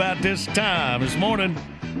weekday about this time. This morning,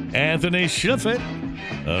 Anthony Shiflett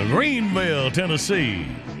of Greenville, Tennessee.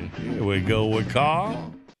 Here we go with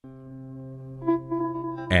Carl.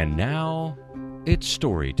 And now, it's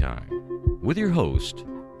story time with your host,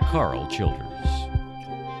 Carl Childers.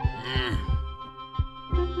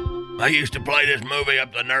 I used to play this movie up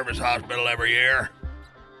at the Nervous Hospital every year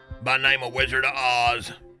by the name of Wizard of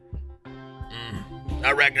Oz.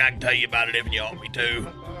 I reckon I can tell you about it if you want me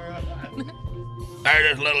to.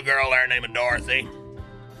 There's this little girl there named Dorothy.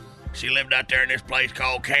 She lived out there in this place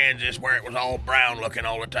called Kansas where it was all brown looking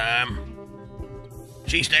all the time.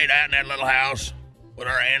 She stayed out in that little house with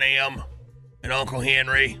her Aunt Em and Uncle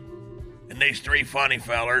Henry and these three funny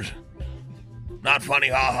fellers. Not funny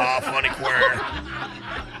ha-ha, funny queer.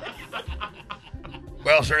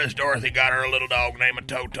 Well, sir, this Dorothy got her a little dog named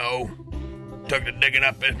Toto. Took to digging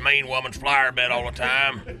up this mean woman's flower bed all the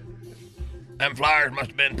time. Them flowers must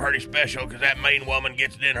have been pretty special because that mean woman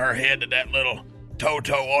gets it in her head that that little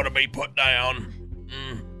Toto ought to be put down.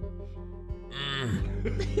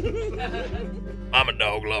 I'm a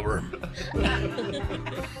dog lover.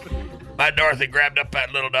 My Dorothy grabbed up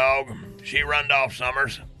that little dog. She runned off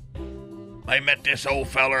summers. They met this old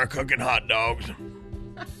feller cooking hot dogs.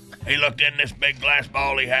 He looked in this big glass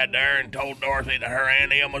ball he had there and told Dorothy that her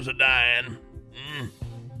Aunt Em was a-dying.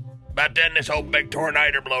 About then, this old big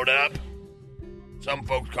tornado blowed up. Some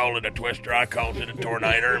folks call it a twister. I call it a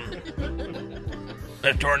tornado.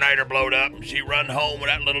 This tornado blowed up, and she run home with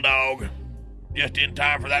that little dog just in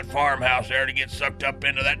time for that farmhouse there to get sucked up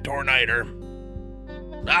into that tornado.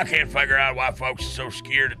 Now, I can't figure out why folks are so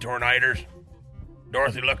scared of tornadoes.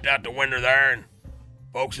 Dorothy looked out the window there, and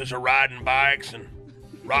folks is riding bikes and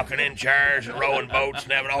rocking in chairs and rowing boats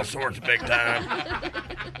and having all sorts of big time.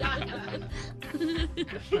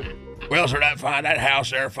 Well, sir, that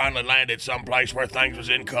house there finally landed someplace where things was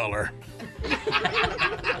in color.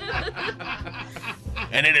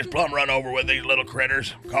 And it is plumb run over with these little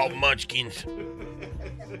critters called munchkins.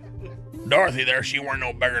 Dorothy there, she weren't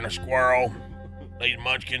no bigger than a squirrel. These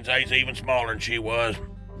munchkins, they's even smaller than she was.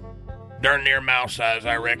 Darn near mouse size,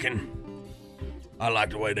 I reckon. I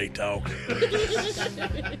like the way they talk.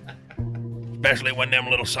 Especially when them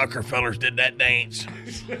little sucker fellers did that dance.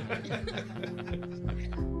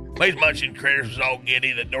 These munchkin critters was all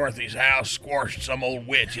giddy that Dorothy's house squashed some old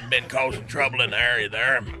witch had been causing trouble in the area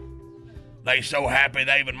there. They so happy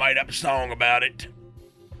they even made up a song about it.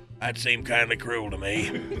 That seemed kindly cruel to me.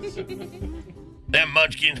 Them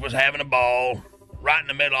munchkins was having a ball. Right in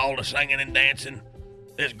the middle of all the singing and dancing,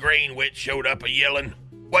 this green witch showed up a-yelling,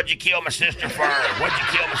 "What'd you kill my sister for? What'd you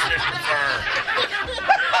kill my sister for?"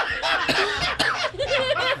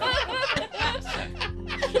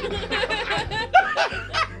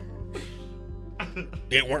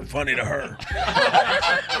 It weren't funny to her.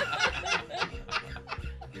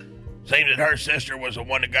 Seems that her sister was the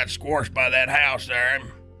one that got squashed by that house there.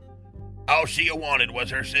 All she wanted was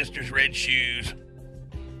her sister's red shoes.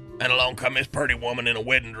 And along come this pretty woman in a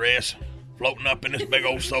wedding dress, floating up in this big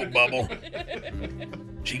old soap bubble.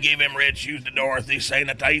 She gave him red shoes to Dorothy, saying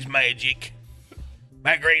that they's magic.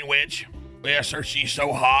 That green witch, yes, sir, she's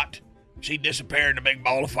so hot, she disappeared in a big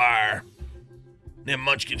ball of fire. Them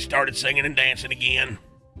munchkins started singing and dancing again.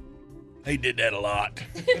 They did that a lot.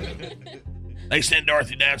 They sent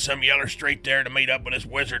Dorothy down some yeller street there to meet up with this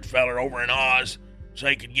wizard feller over in Oz so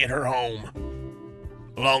he could get her home.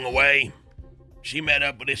 Along the way, she met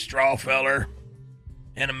up with this straw feller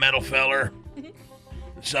and a metal feller and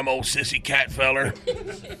some old sissy cat feller.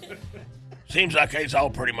 Seems like they's all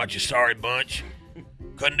pretty much a sorry bunch.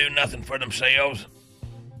 Couldn't do nothing for themselves.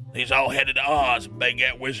 They's all headed to Oz and beg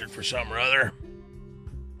that wizard for something or other.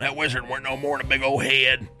 That wizard weren't no more than a big old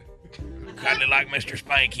head. Kinda like Mr.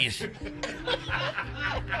 Spanky's.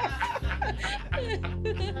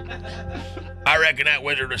 I reckon that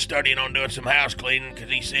wizard was studying on doing some house cleaning because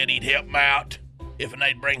he said he'd help him out if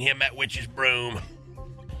they'd bring him that witch's broom.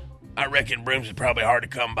 I reckon brooms is probably hard to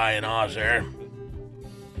come by in Oz there.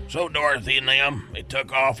 So Dorothy and them, they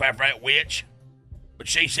took off after that witch, but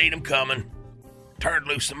she seen them coming, turned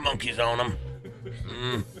loose some monkeys on them.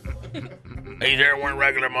 These there weren't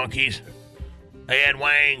regular monkeys. They had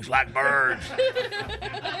wings like birds.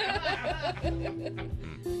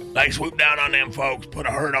 They swooped down on them folks, put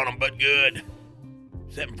a hurt on them but good.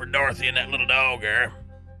 Except for Dorothy and that little dog there.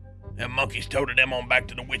 Them monkeys toted them on back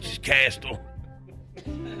to the witch's castle.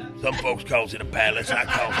 Some folks calls it a palace, I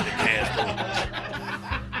calls it a castle.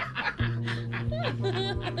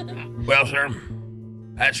 Well, sir,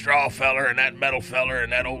 that straw feller and that metal feller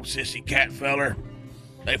and that old sissy cat feller,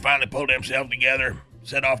 they finally pulled themselves together,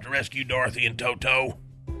 set off to rescue Dorothy and Toto.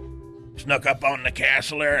 Snuck up on the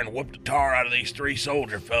castle there and whooped the tar out of these 3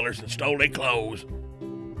 soldier fellers and stole their clothes.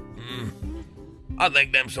 I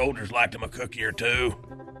think them soldiers liked them a cookie or two.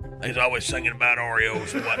 They's always singing about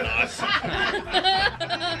Oreos and whatnot.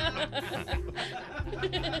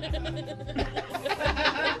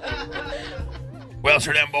 Well,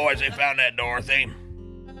 sir, them boys, they found that Dorothy.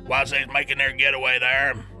 While they was making their getaway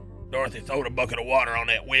there, Dorothy throwed a bucket of water on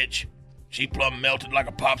that witch. She plumb melted like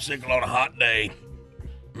a popsicle on a hot day.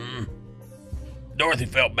 Dorothy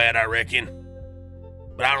felt bad, I reckon.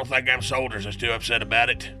 But I don't think them soldiers are too upset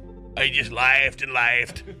about it. They just laughed and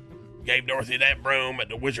laughed. Gave Dorothy that broom that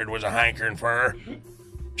the wizard was a hankering for her.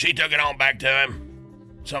 She took it on back to him.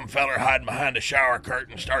 Some feller hiding behind a shower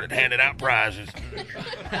curtain started handing out prizes.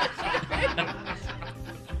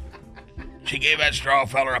 She gave that straw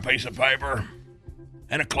feller a piece of paper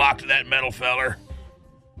and a clock to that metal feller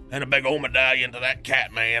and a big old medallion to that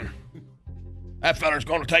cat man. That feller's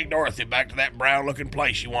gonna take Dorothy back to that brown-looking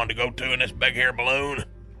place she wanted to go to in this big hair balloon,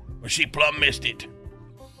 but she plumb missed it.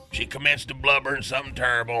 She commenced to blubbering something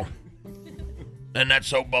terrible. Then that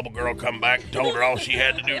soap bubble girl come back and told her all she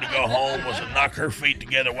had to do to go home was to knock her feet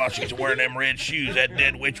together while she's wearing them red shoes that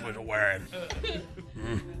dead witch was wearing.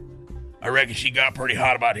 I reckon she got pretty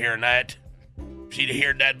hot about hearing that. If she'd have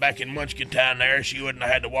heard that back in Munchkin Town there, she wouldn't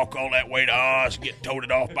have had to walk all that way to Oz and get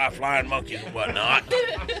toted off by flying monkeys and whatnot.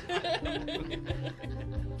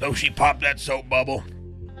 So she popped that soap bubble,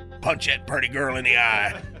 punched that pretty girl in the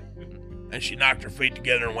eye, and she knocked her feet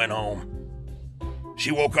together and went home.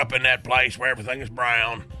 She woke up in that place where everything is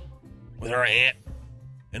brown, with her aunt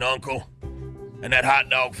and uncle and that hot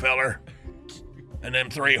dog feller and them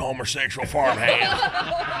 3 homosexual farmhands.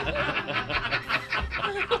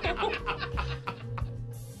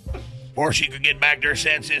 Before she could get back to her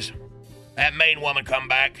senses, that main woman come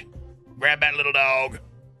back, grabbed that little dog,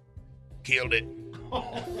 killed it.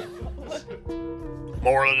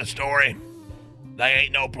 Moral of the story, they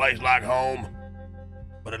ain't no place like home,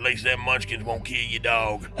 but at least them munchkins won't kill your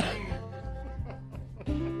dog.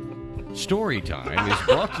 Storytime is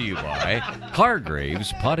brought to you by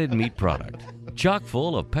Hargrave's Potted Meat Product, chock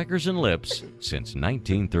full of peckers and lips since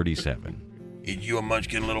 1937. Is you a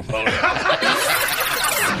munchkin, little fella?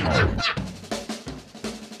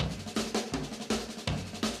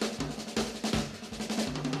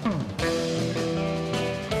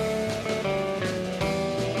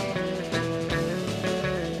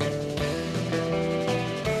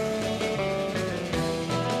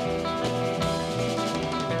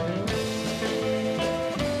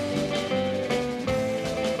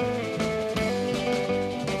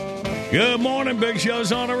 Good morning, Big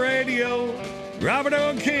Show's on the radio. Robert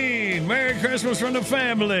O'Keefe, Merry Christmas from the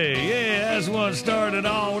family. Yeah, that's one started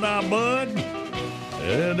on with our bud.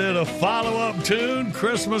 And did a follow-up tune,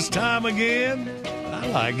 Christmas Time Again. I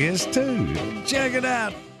like his too. Check it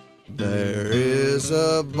out. There is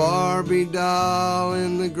a Barbie doll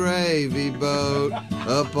in the gravy boat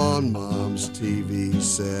up on Mom's TV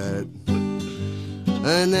set.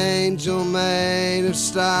 An angel made of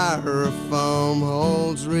styrofoam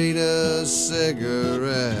holds Rita's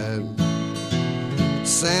cigarette.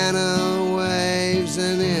 Santa waves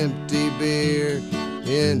an empty beer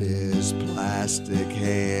in his plastic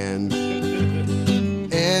hand.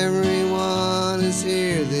 Everyone is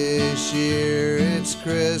here this year, it's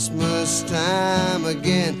Christmas time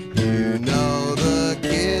again. You know the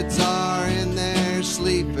kids are in their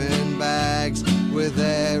sleeping bags with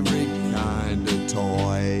every kind of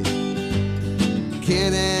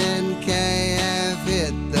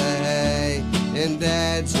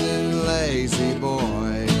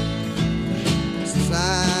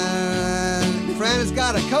and it's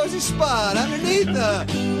got a cozy spot underneath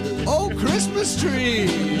the old Christmas tree.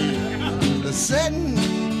 Sitting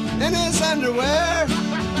in his underwear,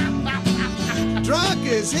 drunk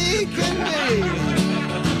as he can be.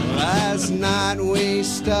 Last night we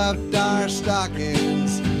stuffed our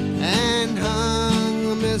stockings and hung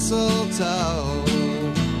the mistletoe.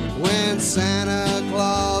 When Santa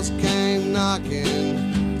Claus came knocking,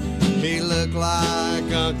 he looked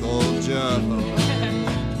like Uncle Joe.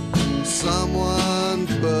 Someone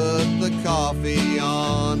put the coffee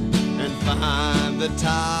on and find the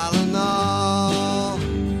Tylenol.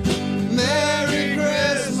 Merry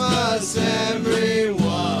Christmas, everyone.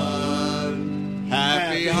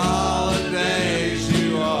 Happy holidays,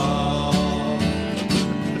 you all.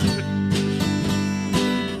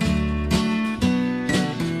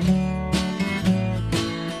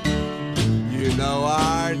 You know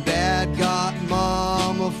our dad got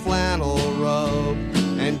Mom a flannel robe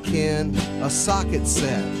and Ken a socket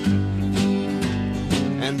set.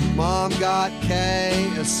 And Mom got Kay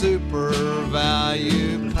a super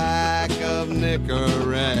value pack of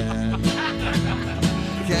Nicorette.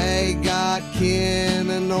 Kay got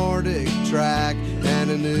Ken a Nordic track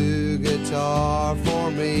and a new guitar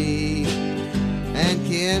for me. And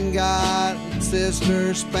Ken got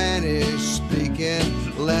sister Spanish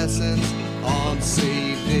speaking lessons on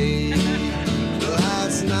CD.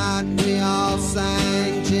 Last night we all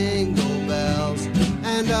sang Jingle Bells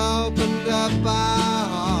and opened up our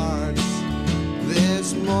hearts.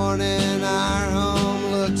 This morning our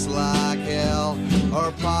home looks like hell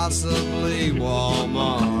or possibly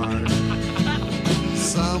Walmart.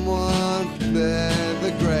 Someone fed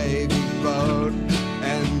the gravy boat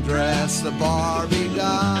and dressed the Barbie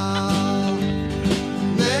doll.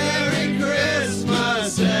 Merry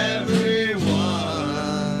Christmas, everyone.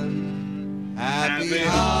 Happy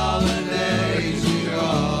holidays, you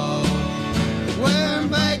all. We're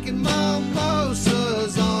making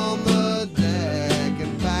mimosas on the deck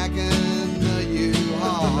and packing the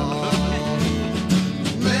U-Haul.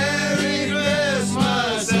 Merry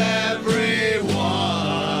Christmas, everyone.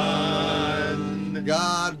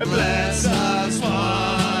 God bless us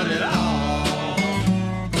one and all.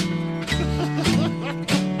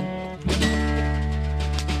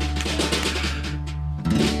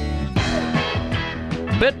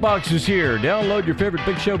 BitBox is here. Download your favorite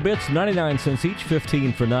Big Show bits, 99 cents each,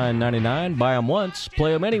 15 for $9.99. Buy them once,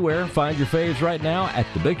 play them anywhere. Find your faves right now at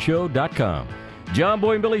thebigshow.com. John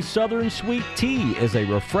Boy and Billy's Southern Sweet Tea is a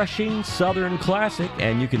refreshing Southern classic,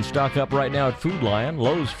 and you can stock up right now at Food Lion,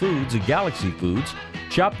 Lowe's Foods, and Galaxy Foods.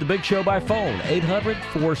 Shop The Big Show by phone,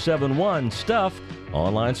 800-471-STUFF.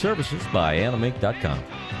 Online services by animink.com.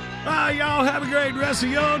 Y'all have a great rest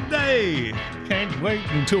of your day. Can't wait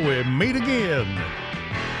until we meet again.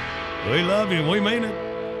 We love you. We mean it.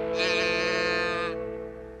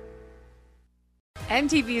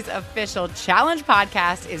 MTV's official Challenge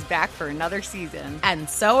podcast is back for another season. And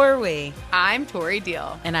so are we. I'm Tori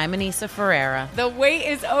Deal. And I'm Anissa Ferreira. The wait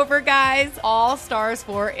is over, guys. All Stars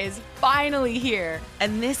 4 is finally here.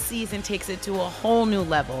 And this season takes it to a whole new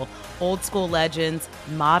level. Old school legends,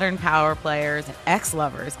 modern power players, and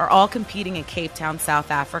ex-lovers are all competing in Cape Town, South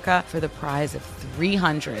Africa for the prize of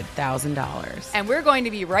 $300,000. And we're going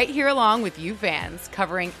to be right here along with you fans,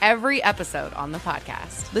 covering every episode on the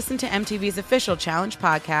podcast. Listen to MTV's official Challenge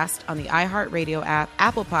podcast on the iHeartRadio app,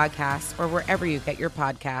 Apple Podcasts, or wherever you get your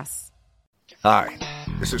podcasts. Hi,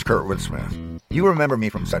 this is Kurtwood Smith. You remember me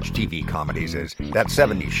from such TV comedies as That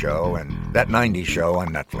 70s Show and That 90s Show on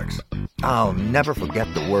Netflix. I'll never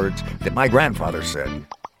forget the words that my grandfather said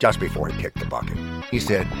just before he kicked the bucket. He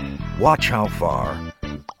said, "Watch how far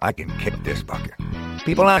I can kick this bucket."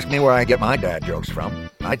 People ask me where I get my dad jokes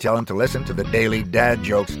from. I tell them to listen to the Daily Dad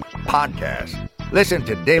Jokes podcast. Listen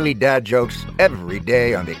to Daily Dad Jokes every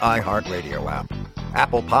day on the iHeartRadio app,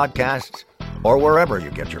 Apple Podcasts, or wherever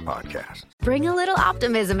you get your podcasts. Bring a little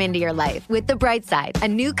optimism into your life with The Bright Side, a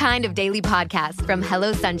new kind of daily podcast from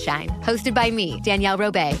Hello Sunshine, hosted by me, Danielle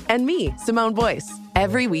Robay. And me, Simone Boyce.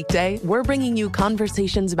 Every weekday, we're bringing you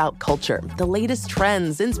conversations about culture, the latest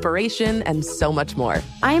trends, inspiration, and so much more.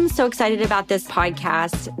 I am so excited about this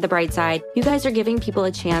podcast, The Bright Side. You guys are giving people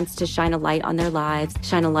a chance to shine a light on their lives,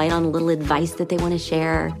 shine a light on a little advice that they want to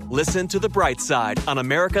share. Listen to The Bright Side on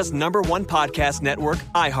America's #1 podcast network,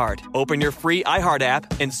 iHeart. Open your free iHeart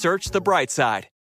app and search The Bright Side.